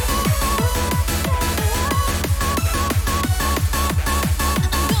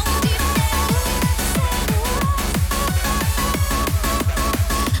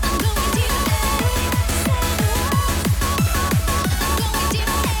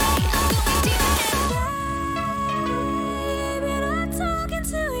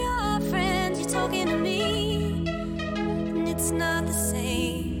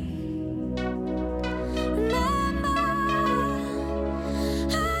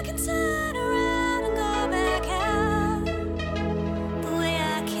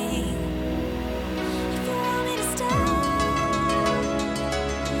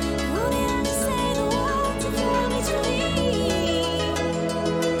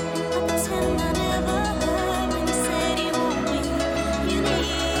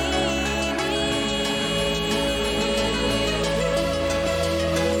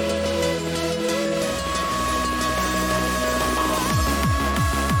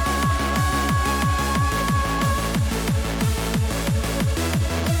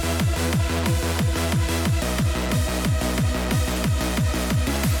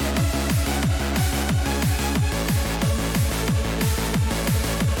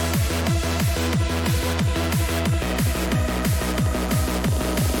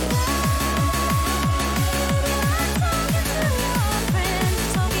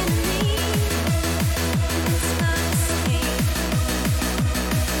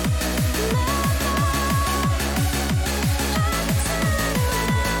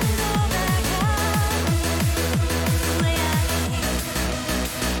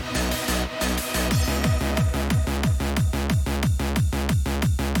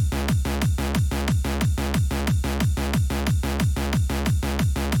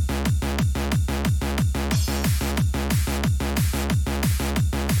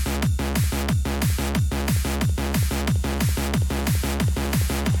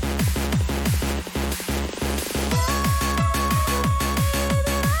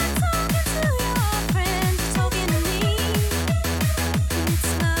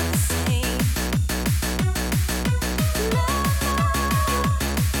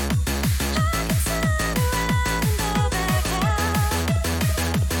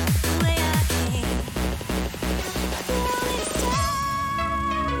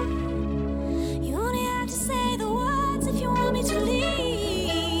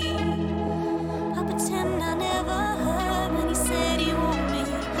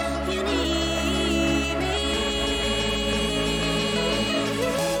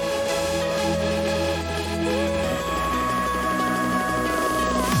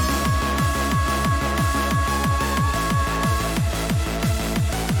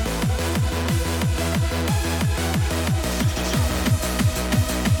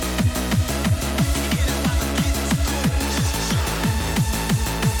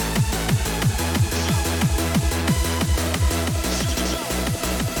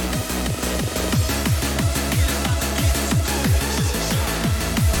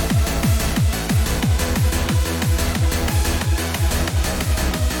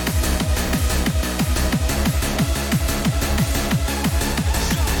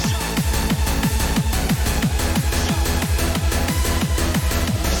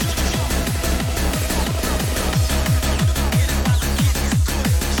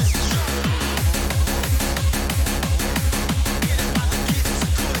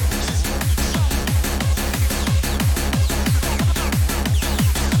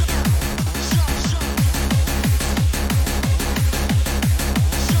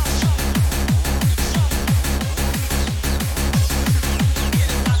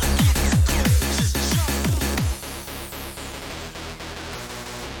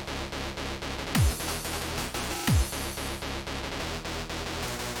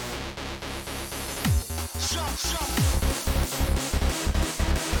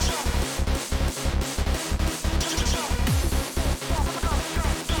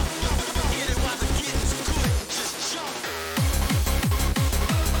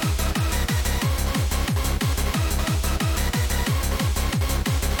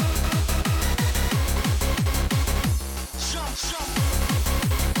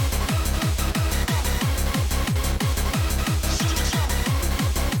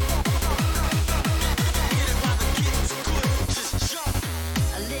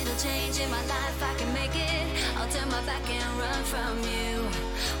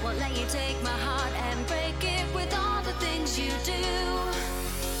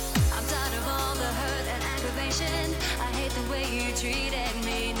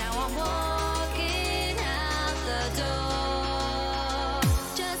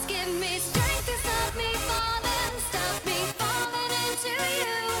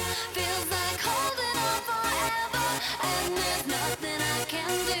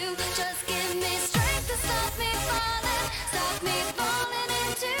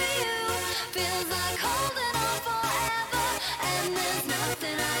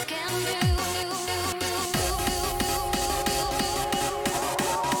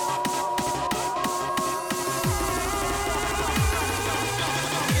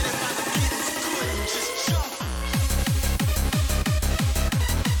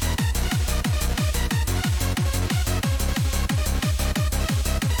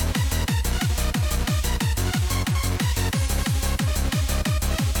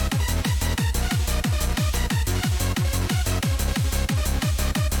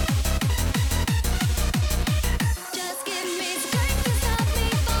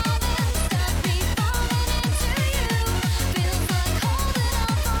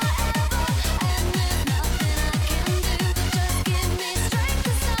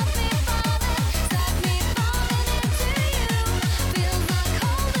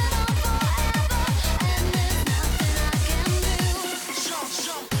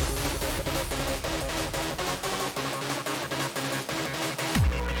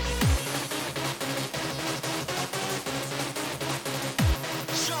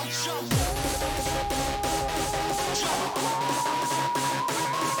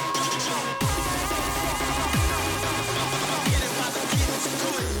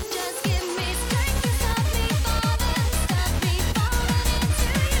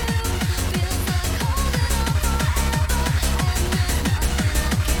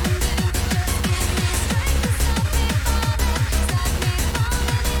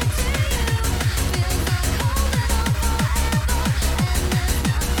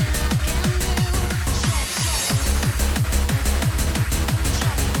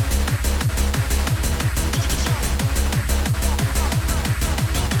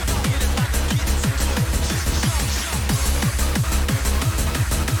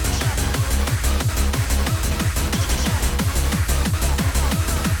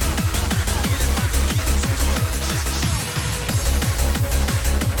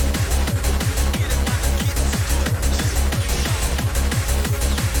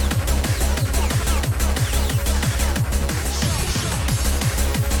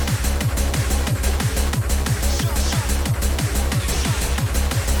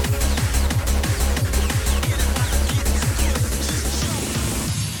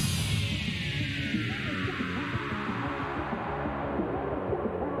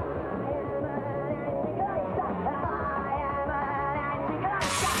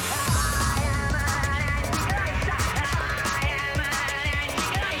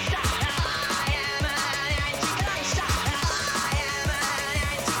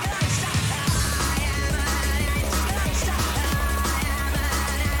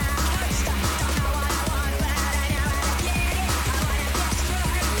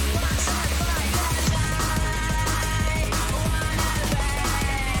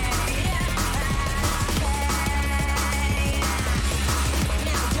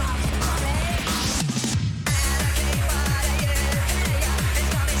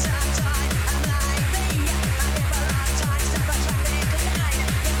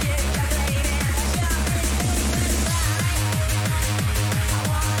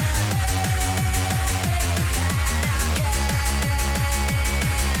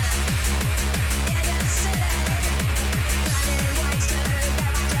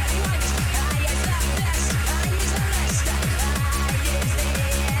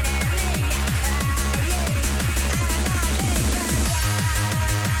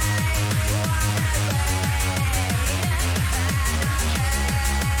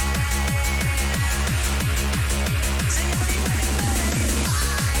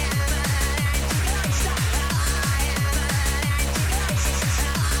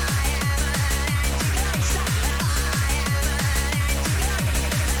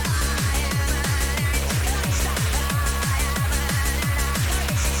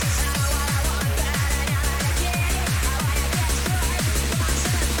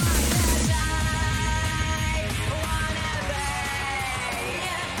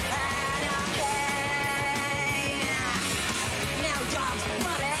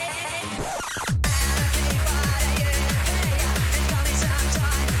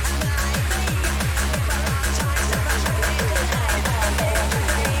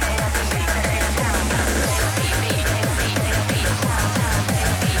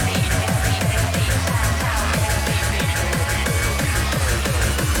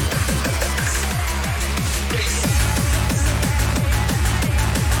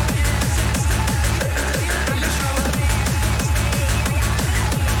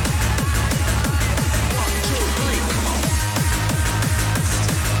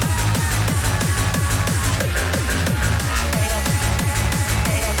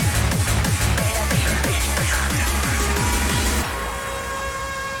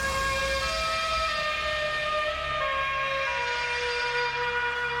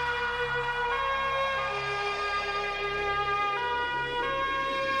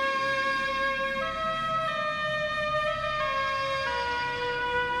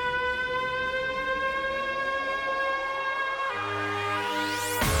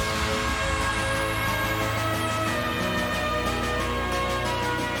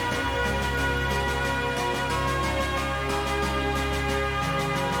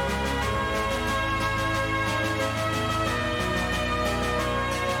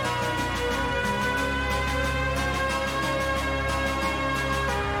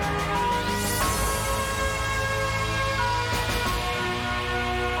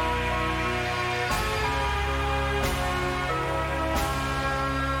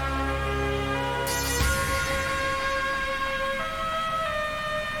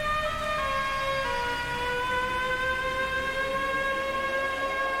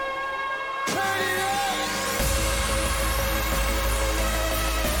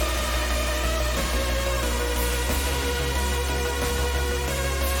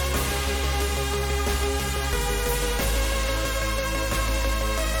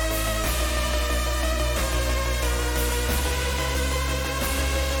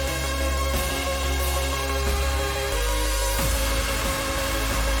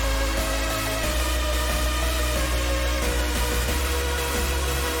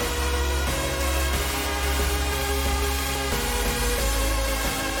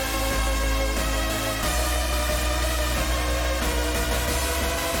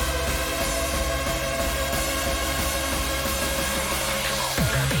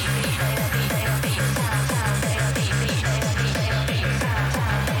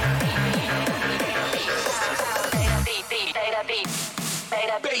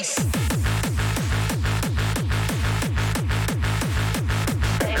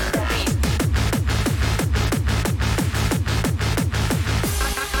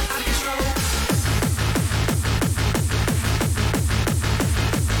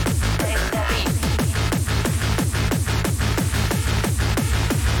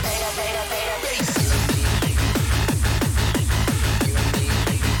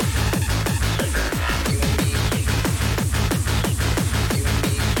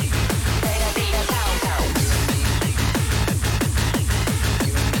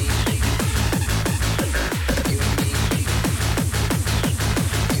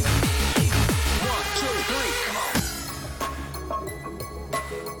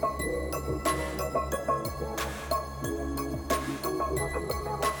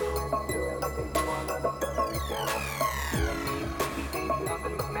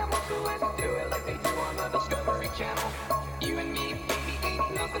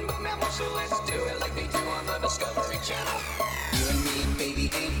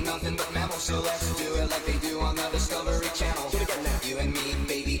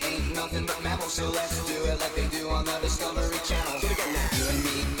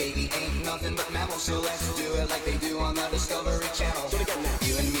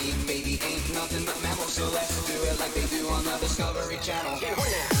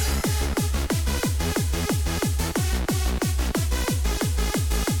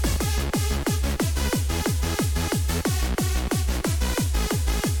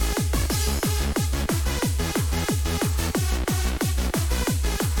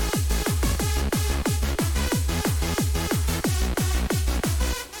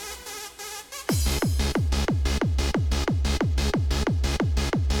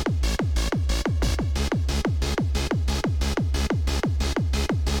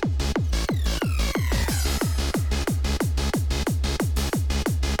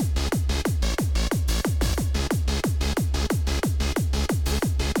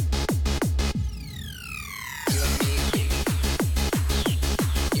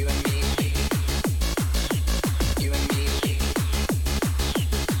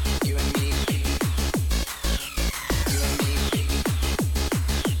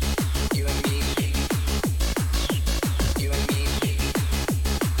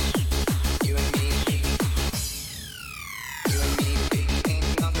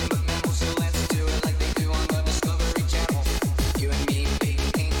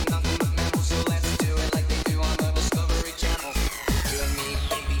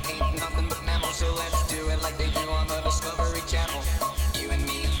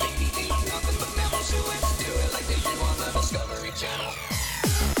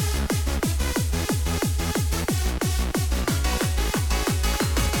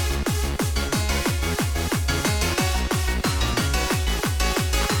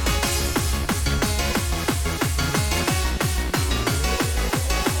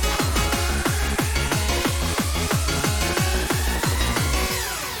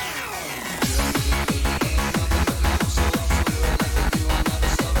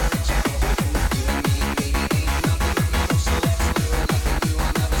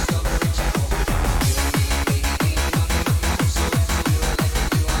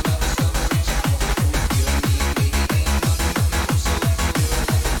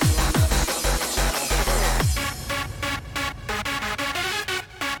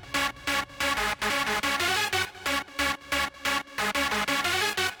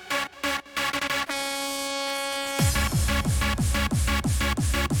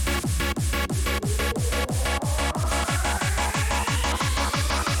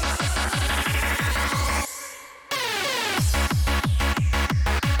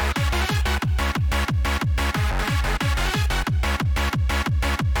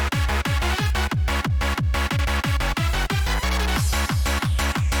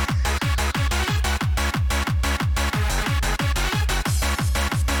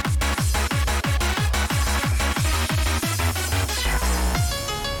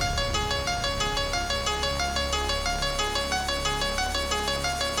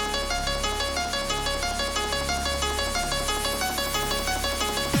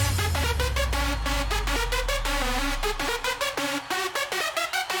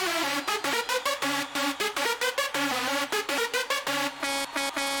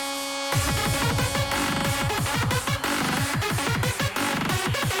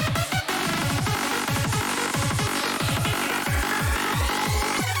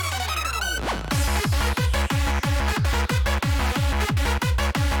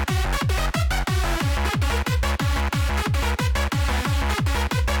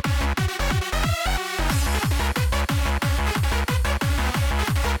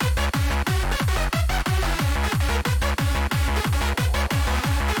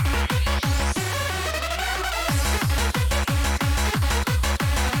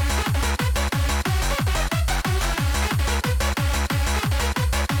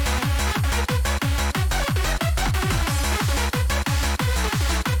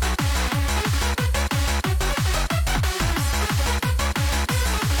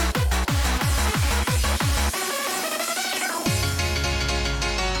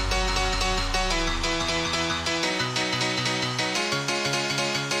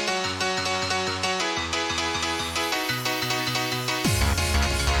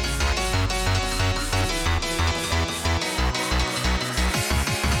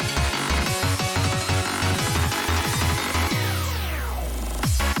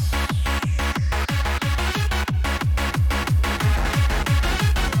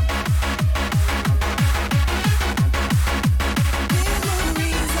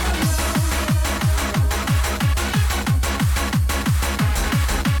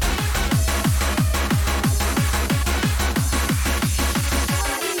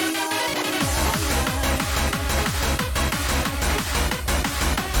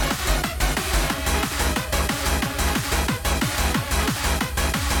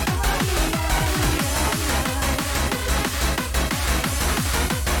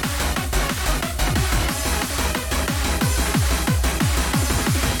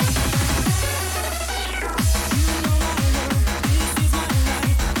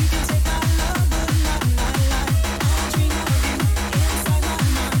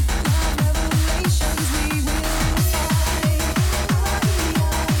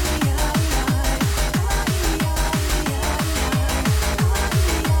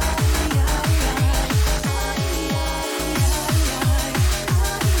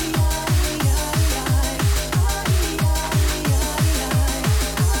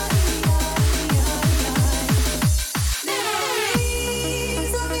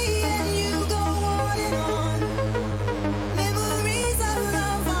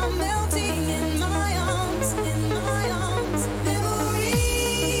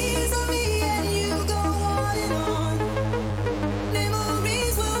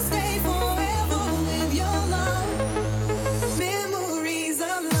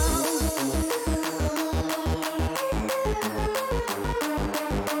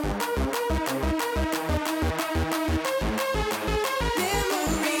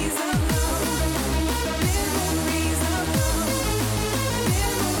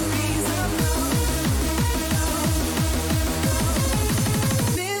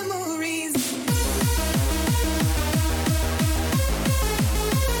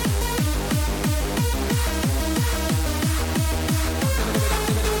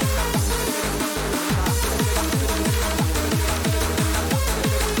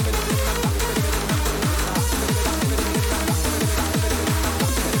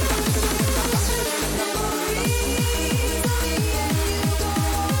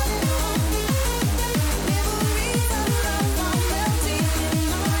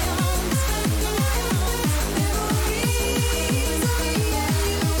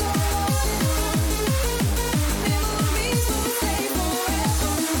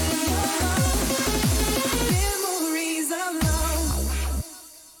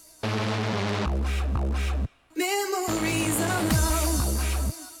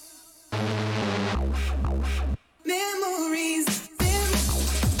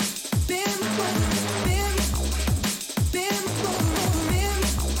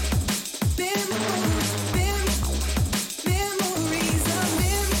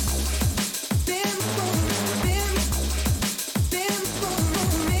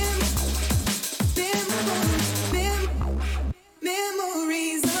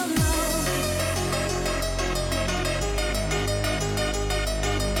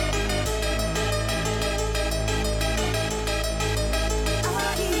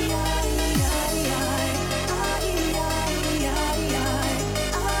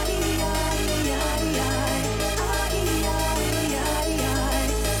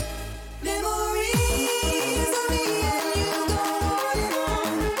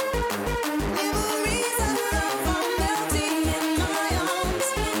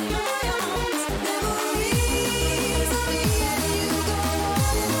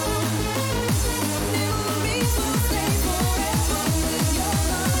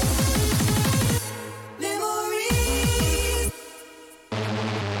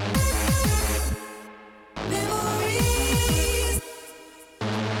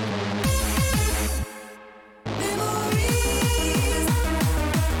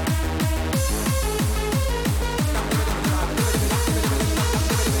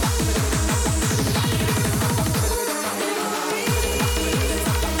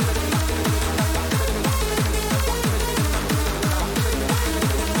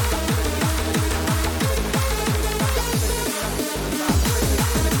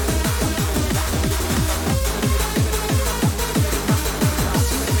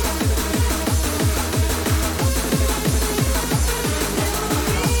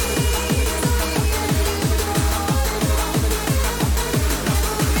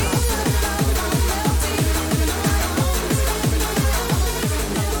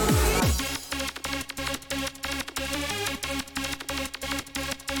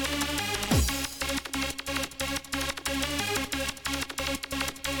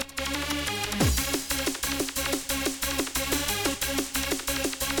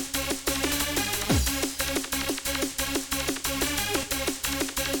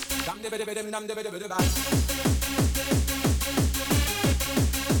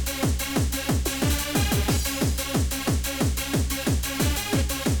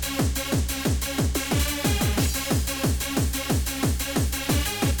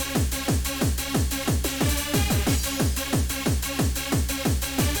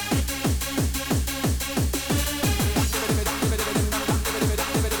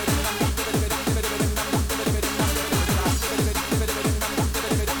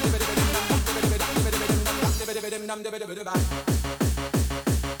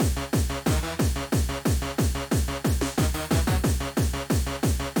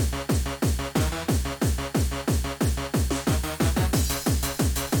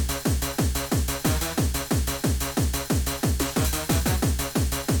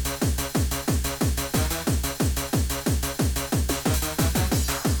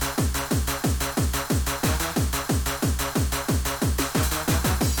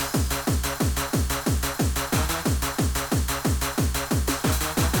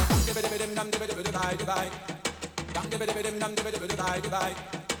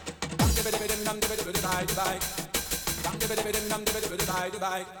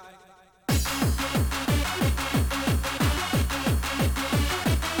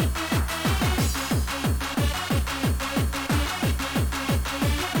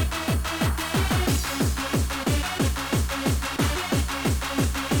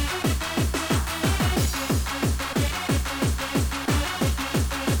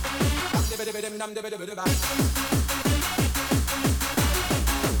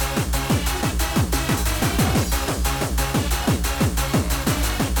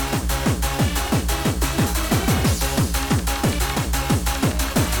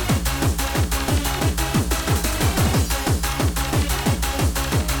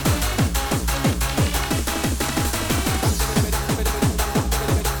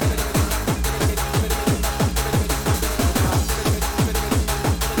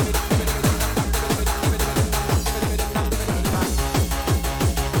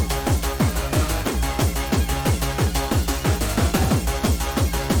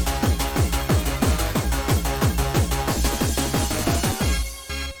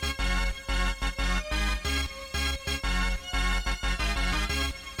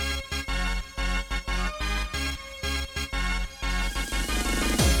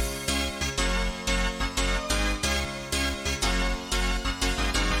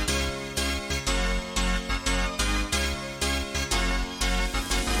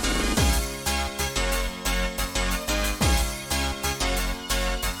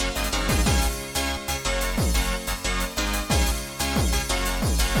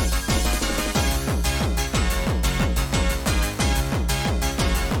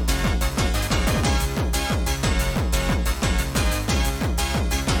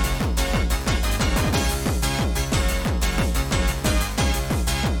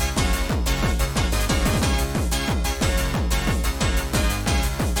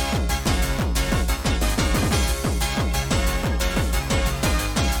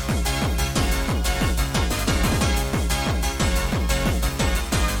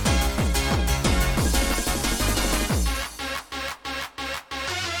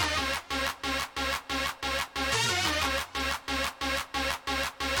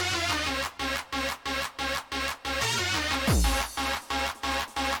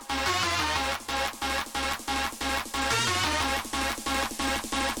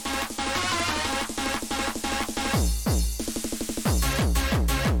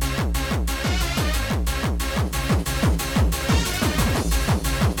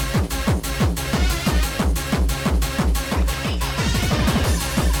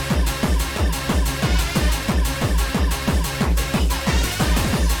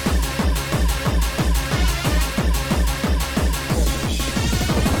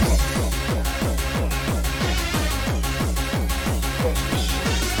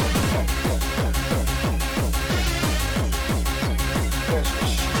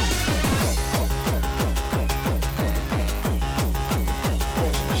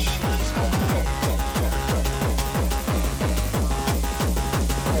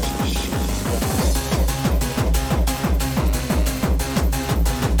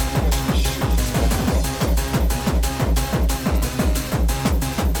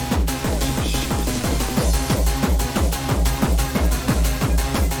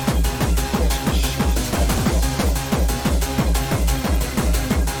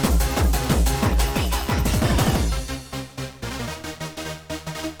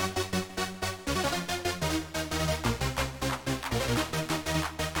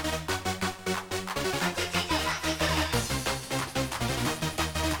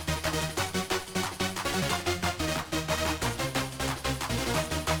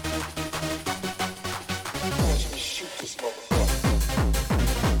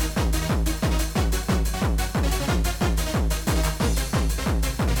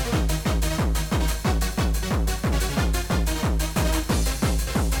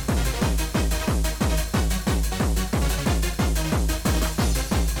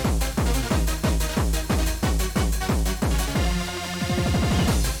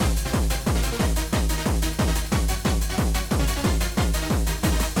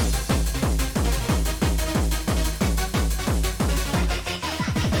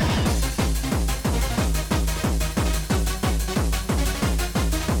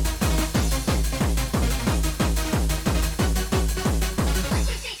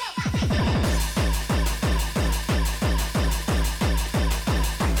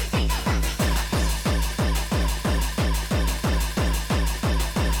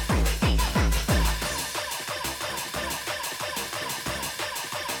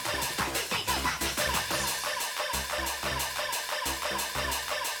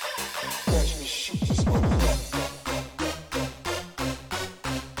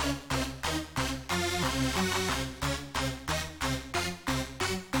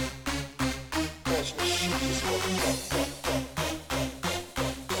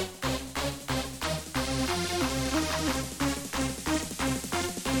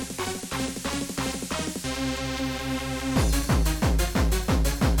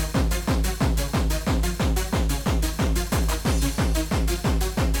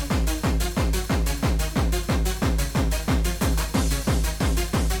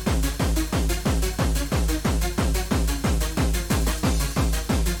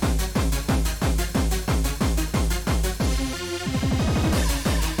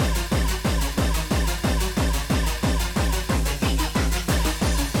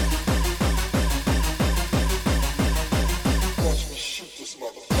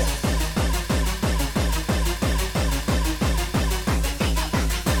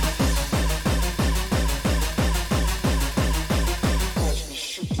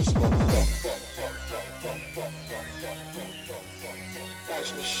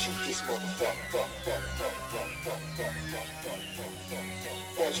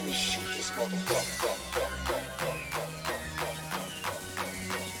 Watch me shoot this motherfucker.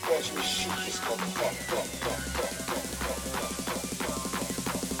 Watch me shoot this motherfucker.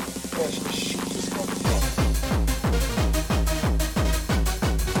 Watch me shoot this motherfucker.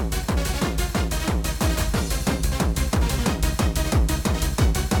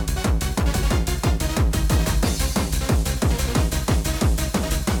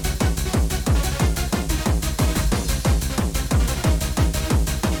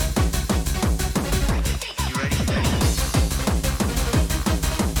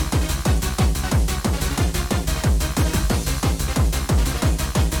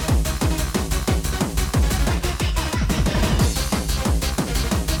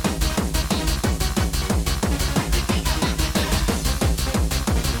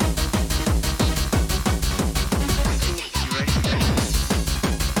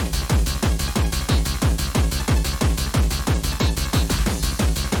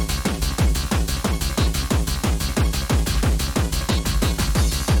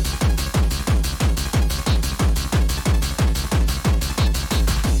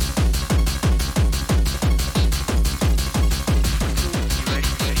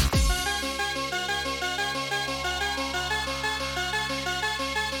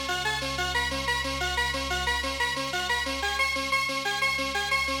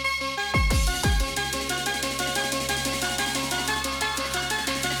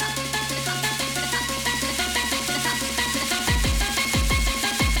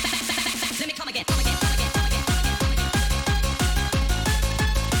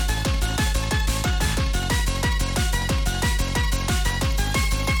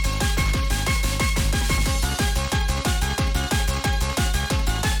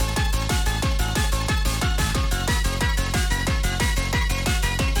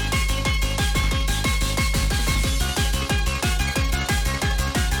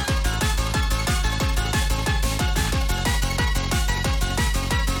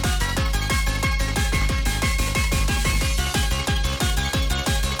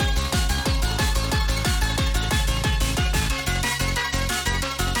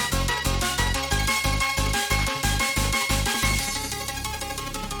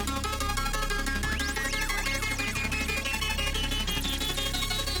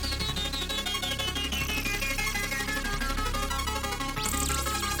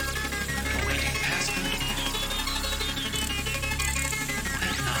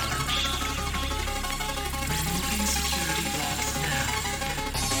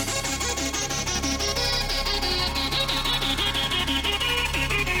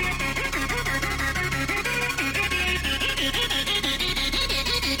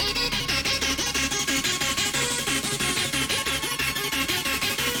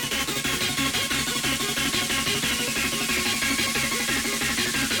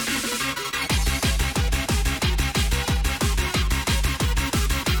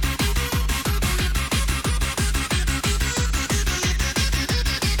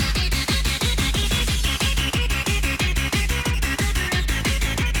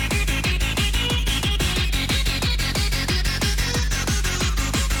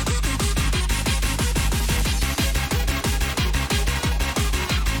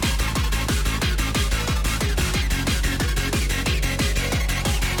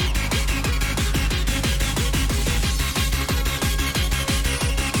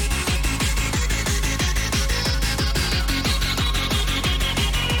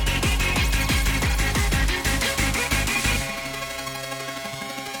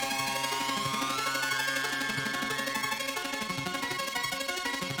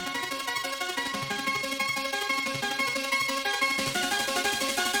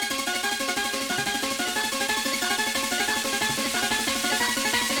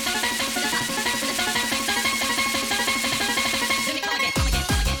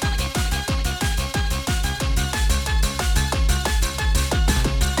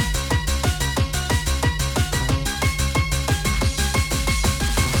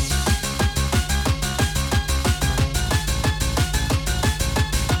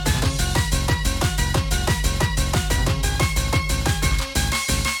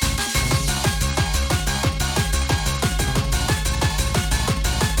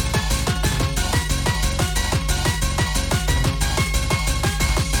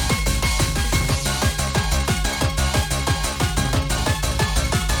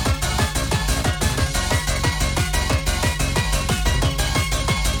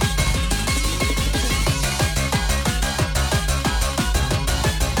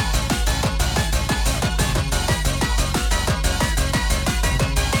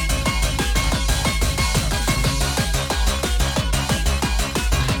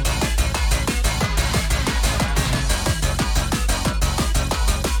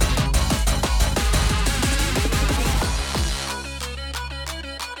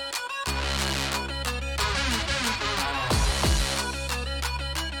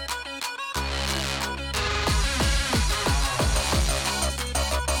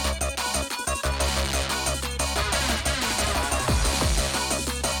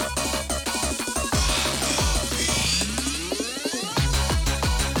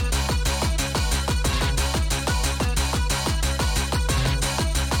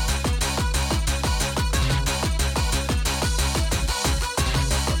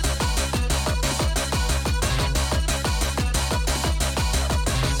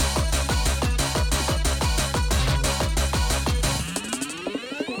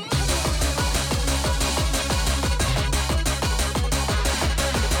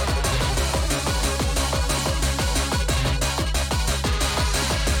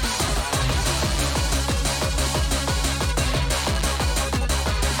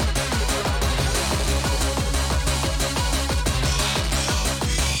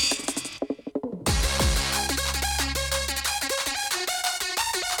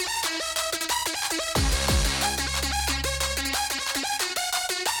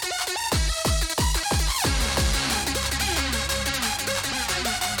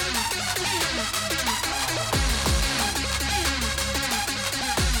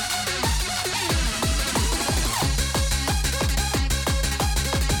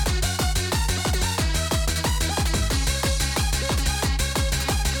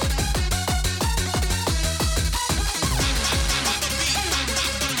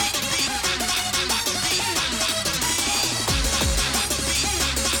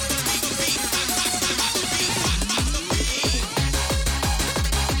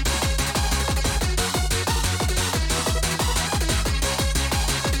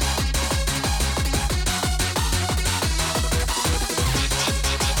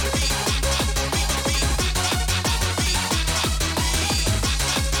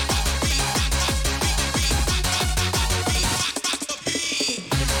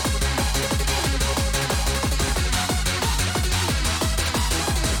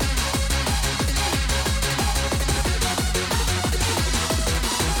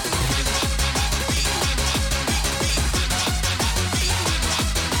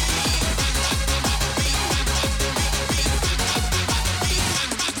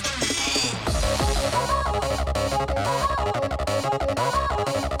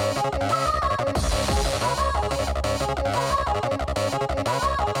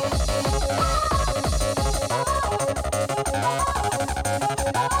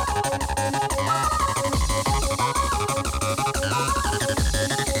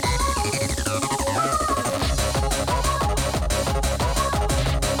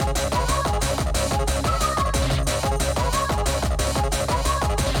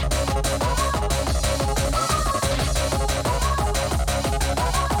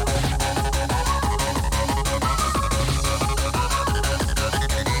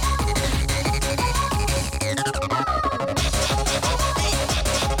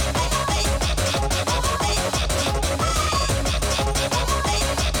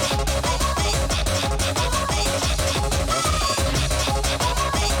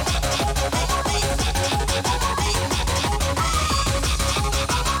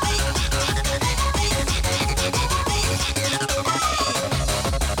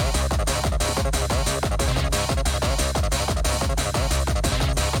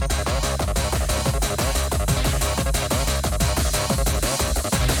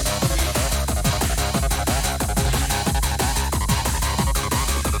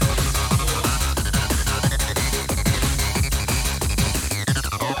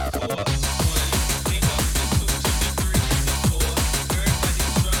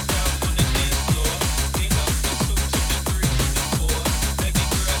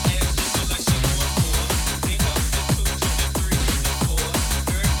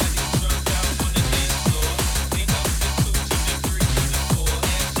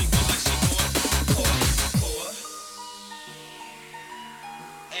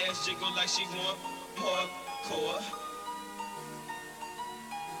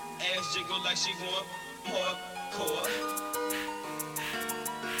 ass jiggle like she want hardcore.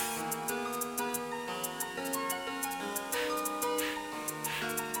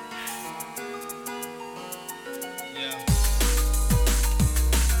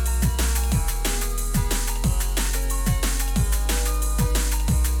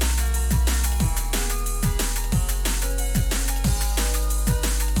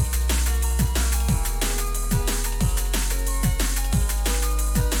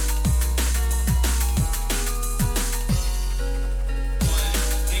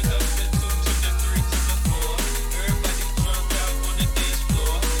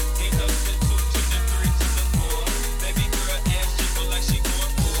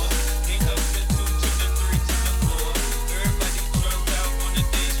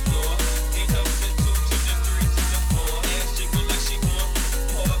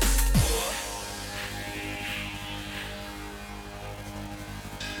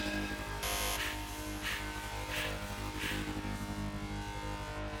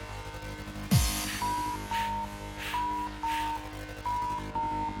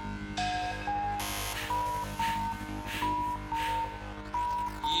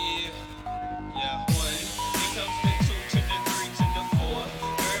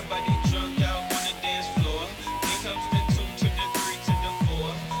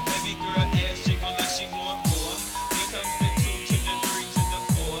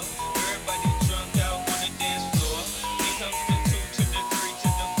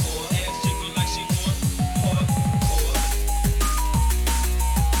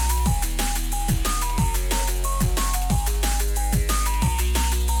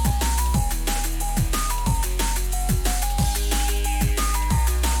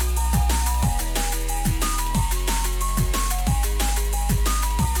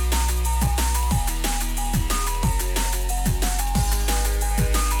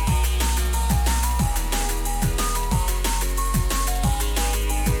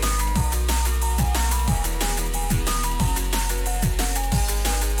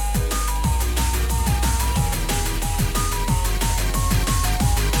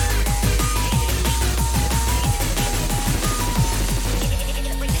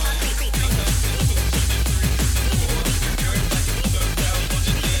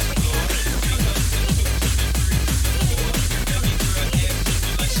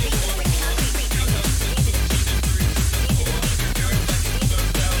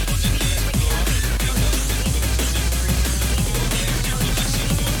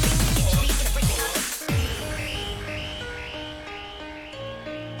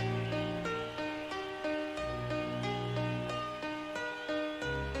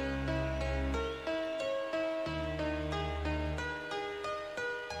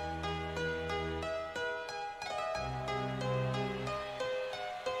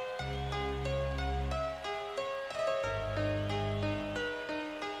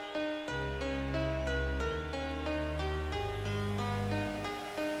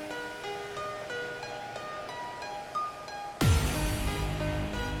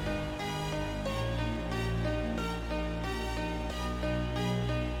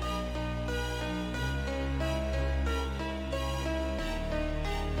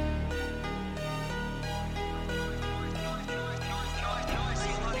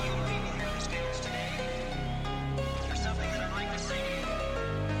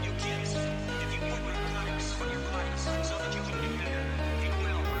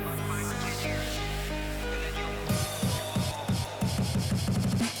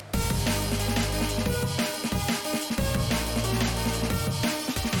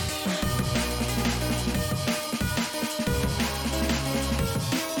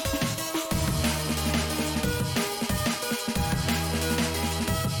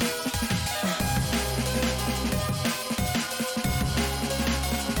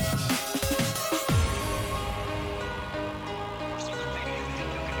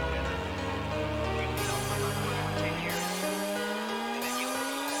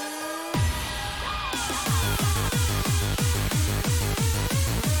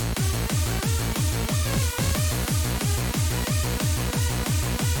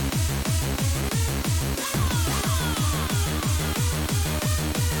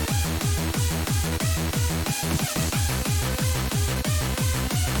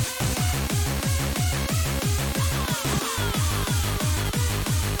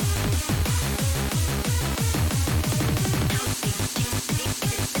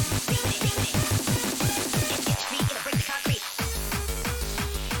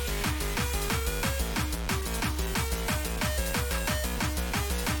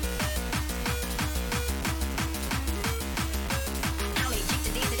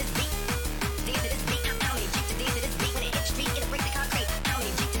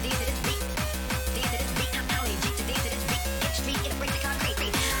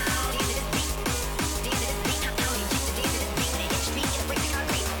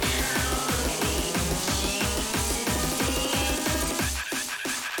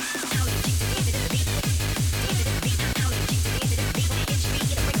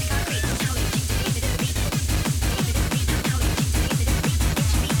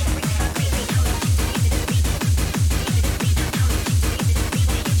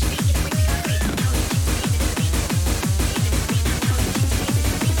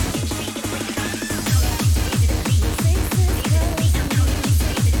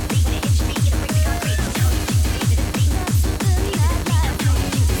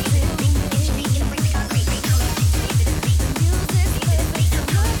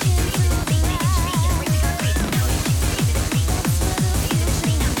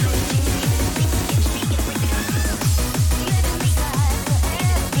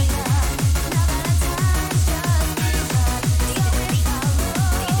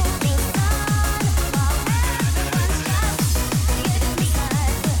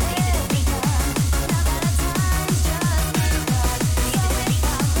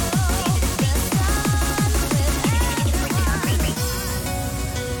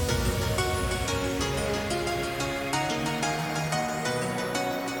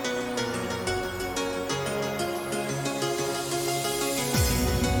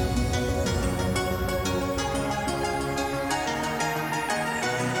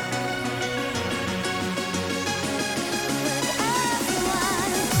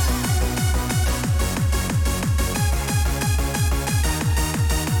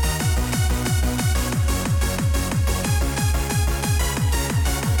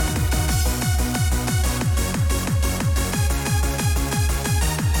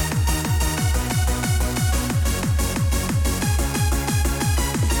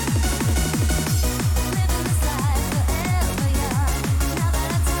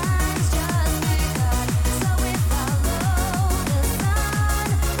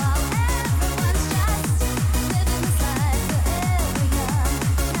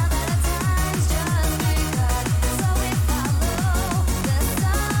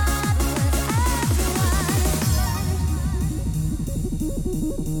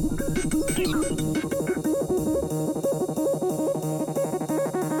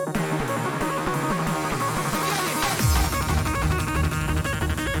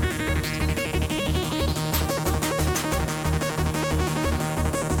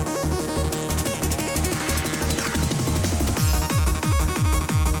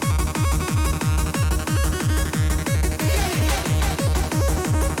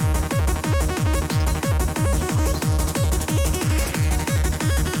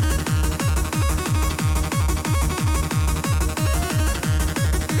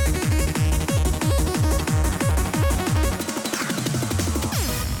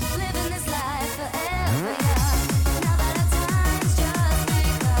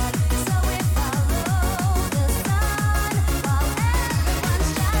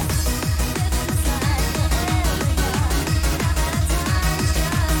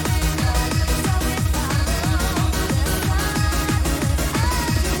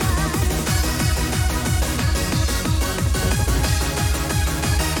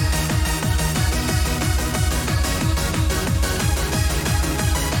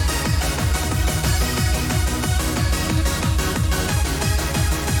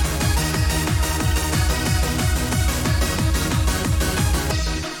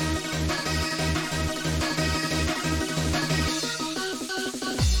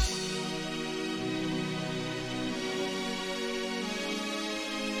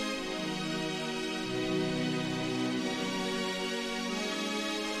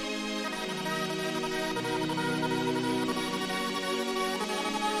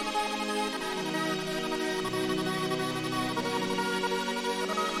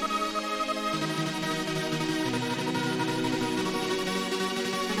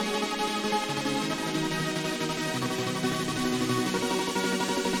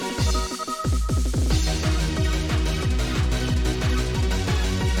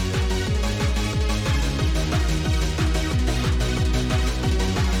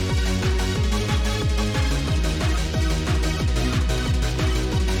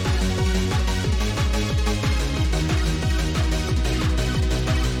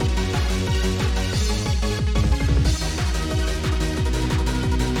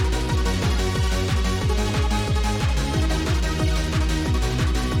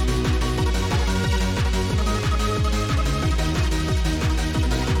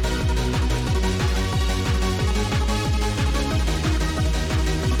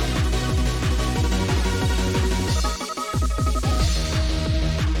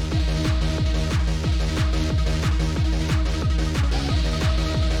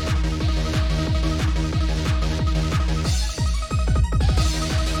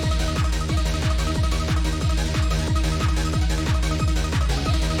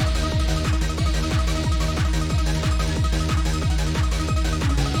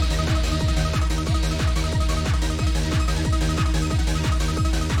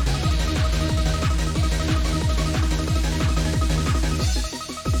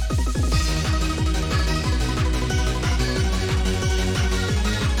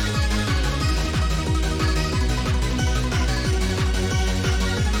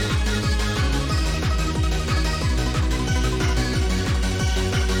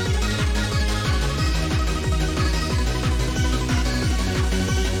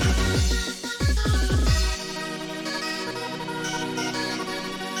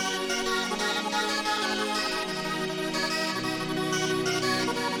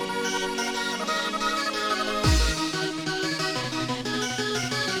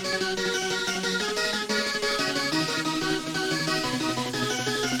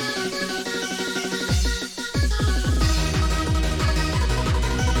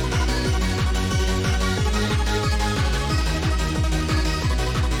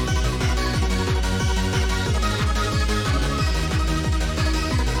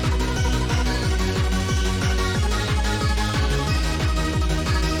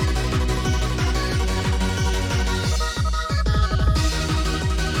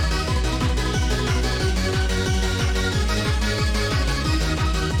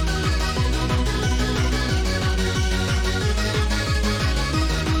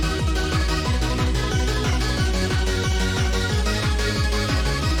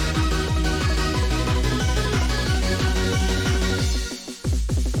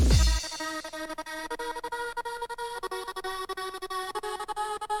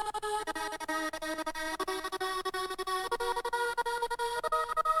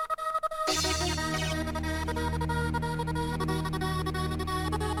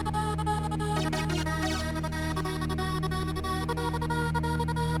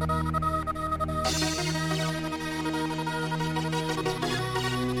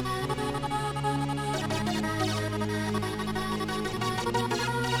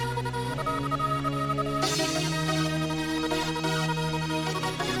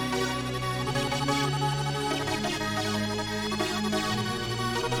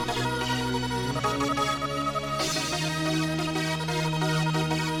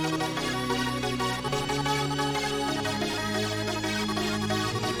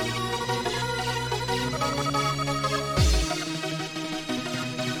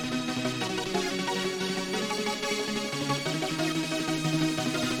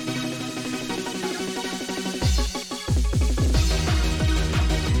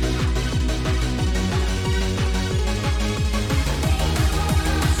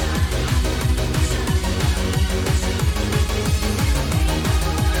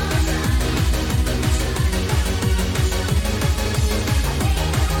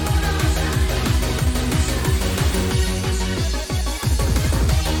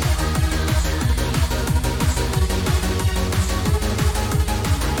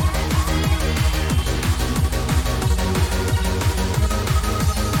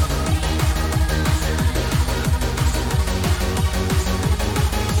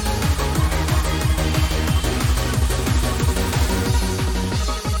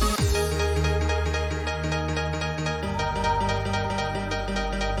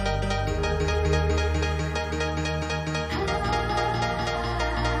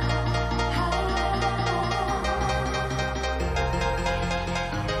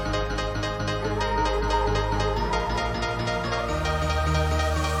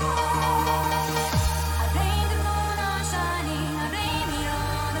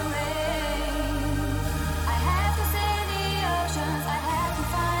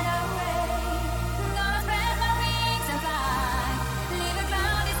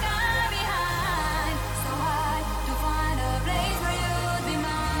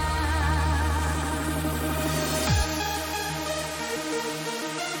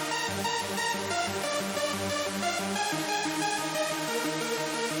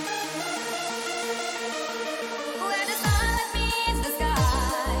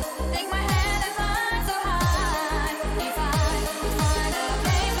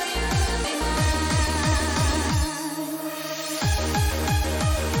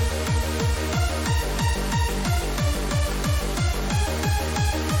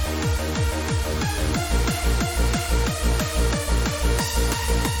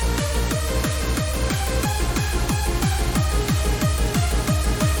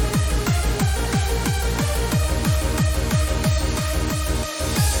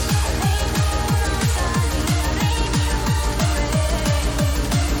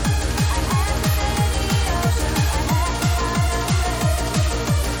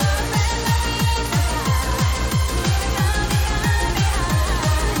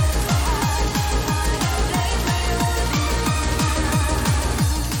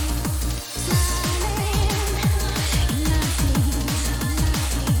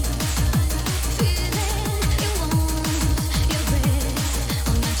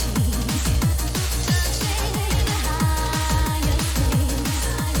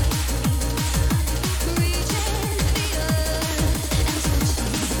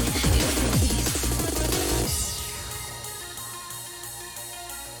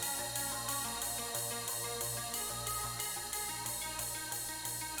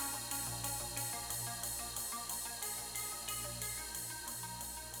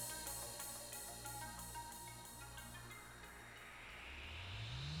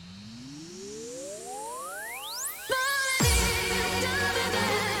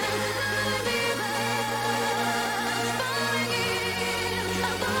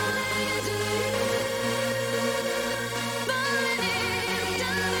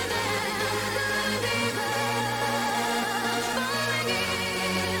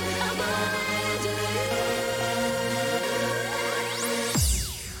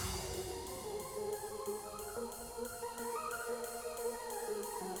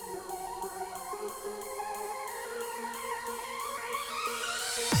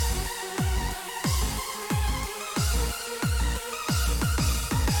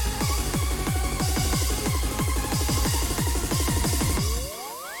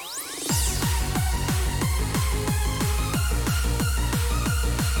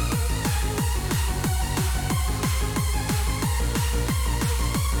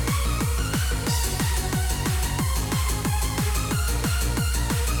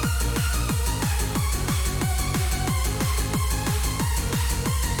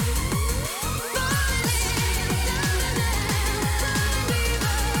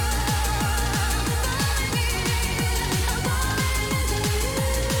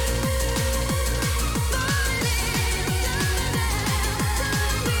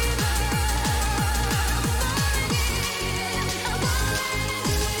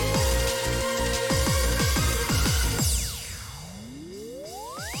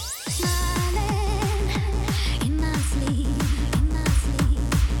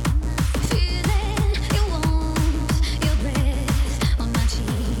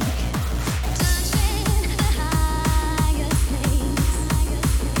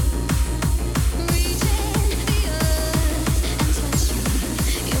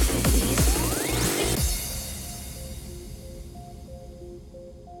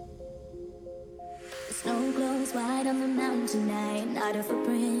 not a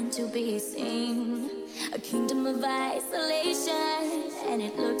footprint to be seen. A kingdom of isolation, and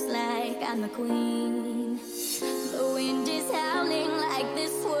it looks like I'm the queen. The wind is howling like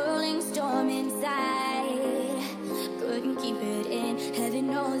this swirling storm inside. Couldn't keep it in, heaven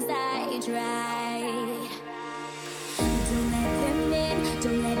knows I tried. Don't let them in,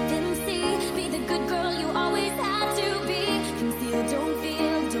 don't let them see. Be the good girl you always had to be. Conceal, don't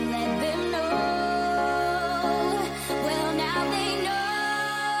feel, don't let them know. Well, now they know.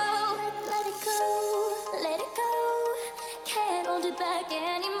 Let it go, let it go. Can't hold it back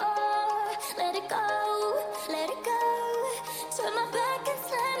anymore. Let it go, let it go. Turn my back and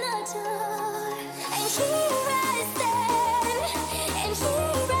slam the door. And here I stand, and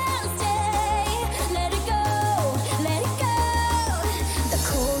here I'll stay. Let it go, let it go. The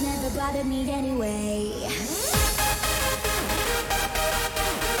cold never bothered me anyway.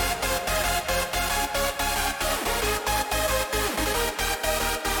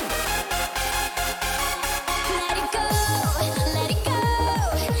 Let it go, let it go.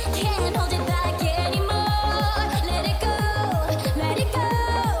 Can't hold it back anymore. Let it go, let it go.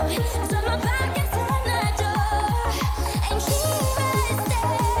 Turn my back and slam the door. And here I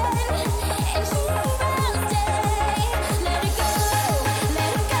stand, and here I'll stay. Let it go,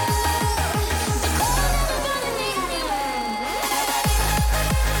 let it go. The cold never bothered me anyway.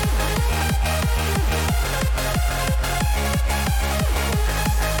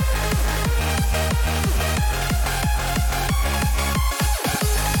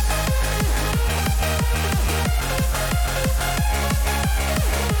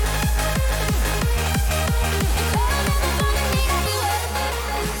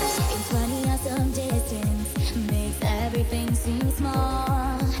 It's funny how some distance makes everything seem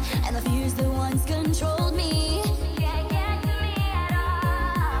small, and the fears that once controlled me can't get to me at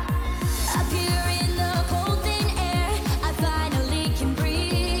all. Up here in the cold thin air, I finally can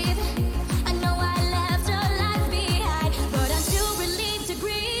breathe. I know I left a life behind, but I'm still relieved to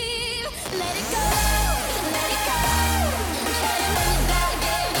grieve. Let it go, let it go. Can't hold it back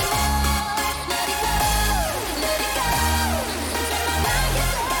anymore. Let it go, let it go. Turn my back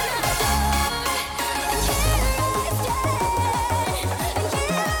and slam the door. And here I stand, and here I'll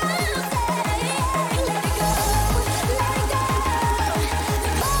stay. Let it go, let it go.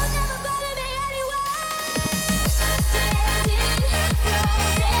 The cold never bothered me anyway. Standing frozen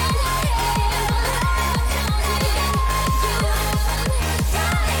in the light, you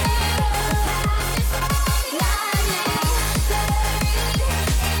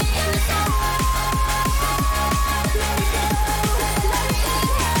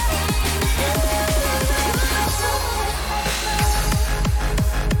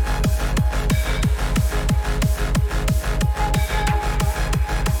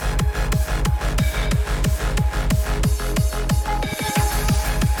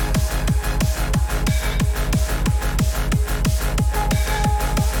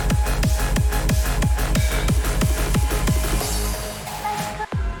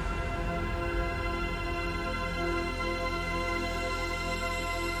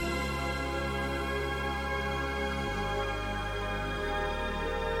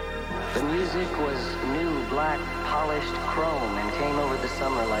The music was new, black, polished chrome and came over the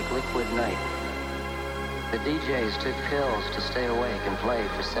summer like liquid night. The DJs took pills to stay awake and play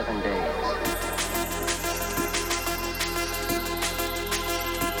for 7 days.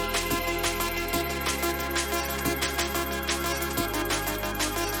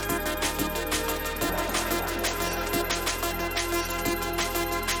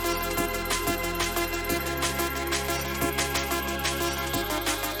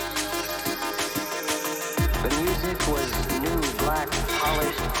 The music was new, black,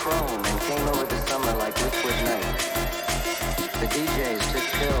 polished chrome and came over the summer like liquid night. The DJs took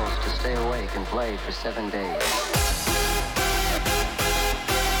pills to stay awake and play for 7 days.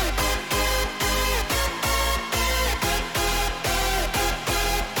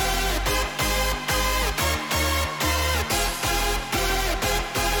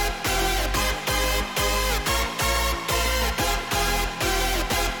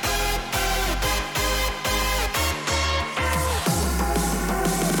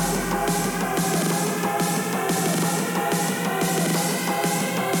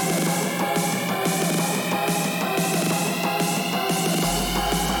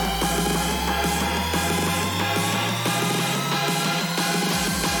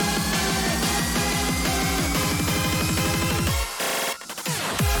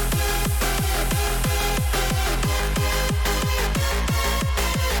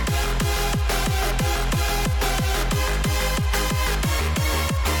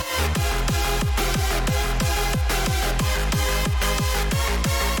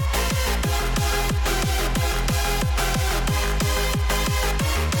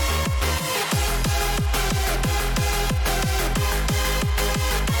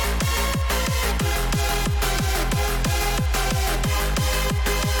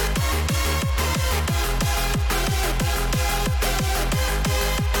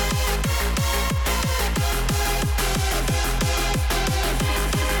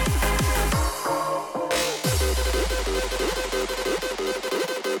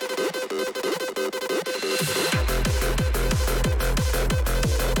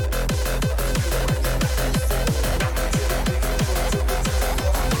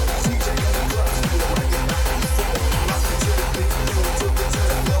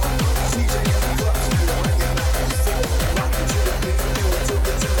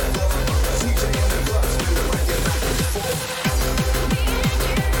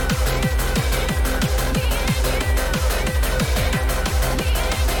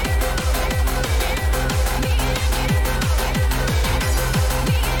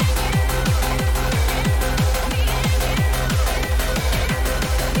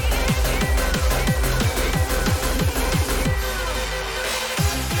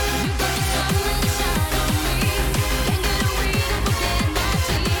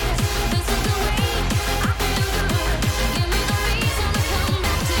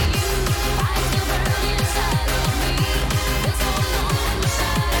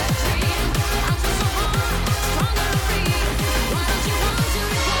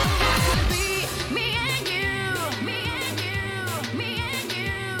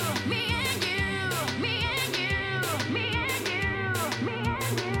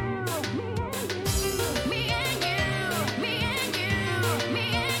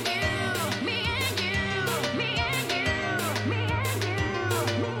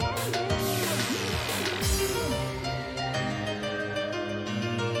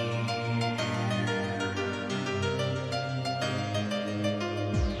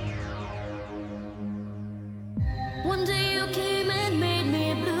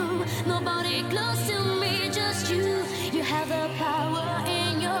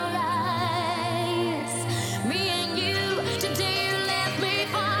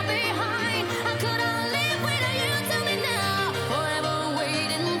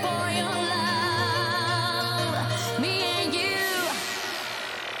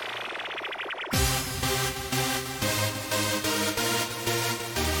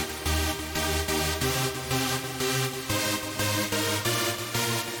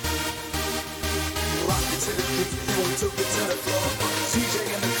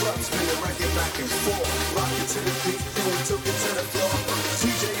 club, spin the record back and forth. Rock it to the beat, then we took it to the floor.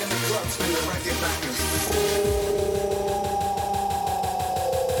 DJ in the club, spin the record back and forth.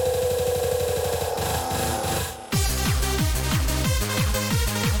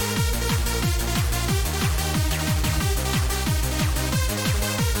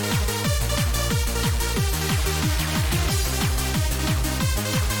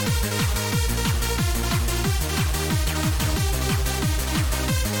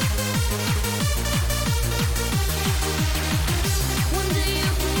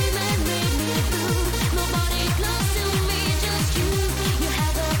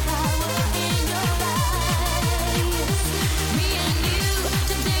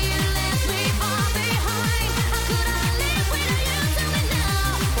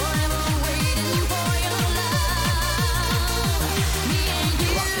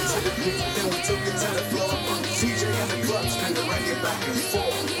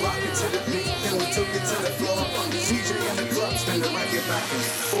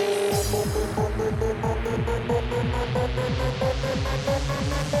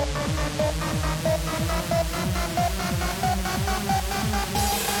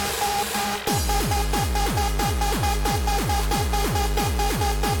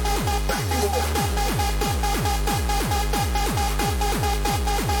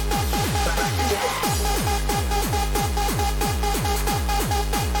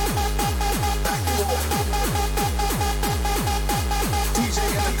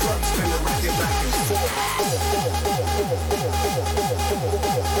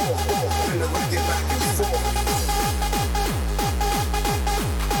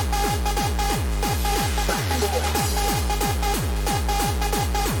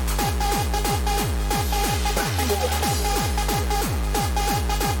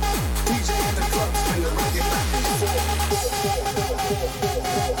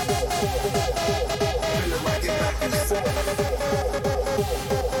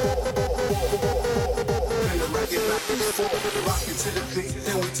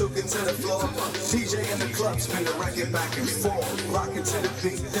 Spin the record back and forth. Rock it to the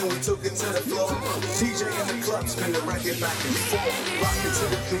beat, then we took it to the floor. DJ in the club, spin the record back and forth. Rock it to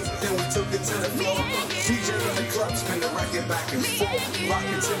the beat, then we took it to the floor. DJ in the club, spin the record back and forth. Rock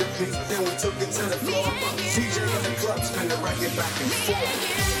it to the beat, then we took it to the floor. DJ in the club, spin the record back and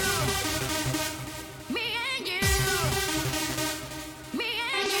forth.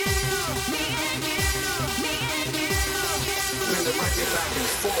 Spin the record back and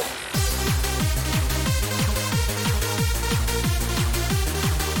forth.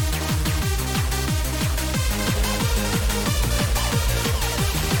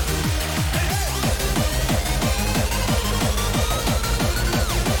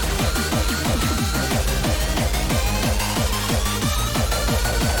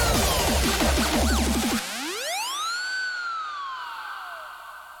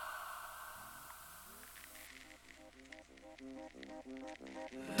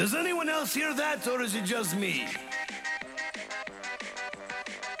 Does anyone else hear that, or is it just me?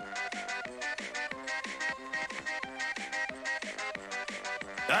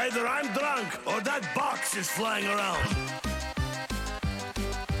 Either I'm drunk, or that box is flying around.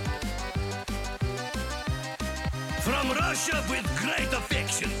 From Russia with great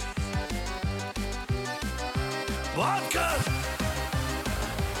affection. Vodka!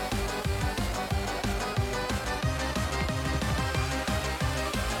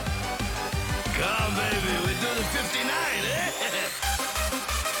 Come, baby, we do the 59, eh?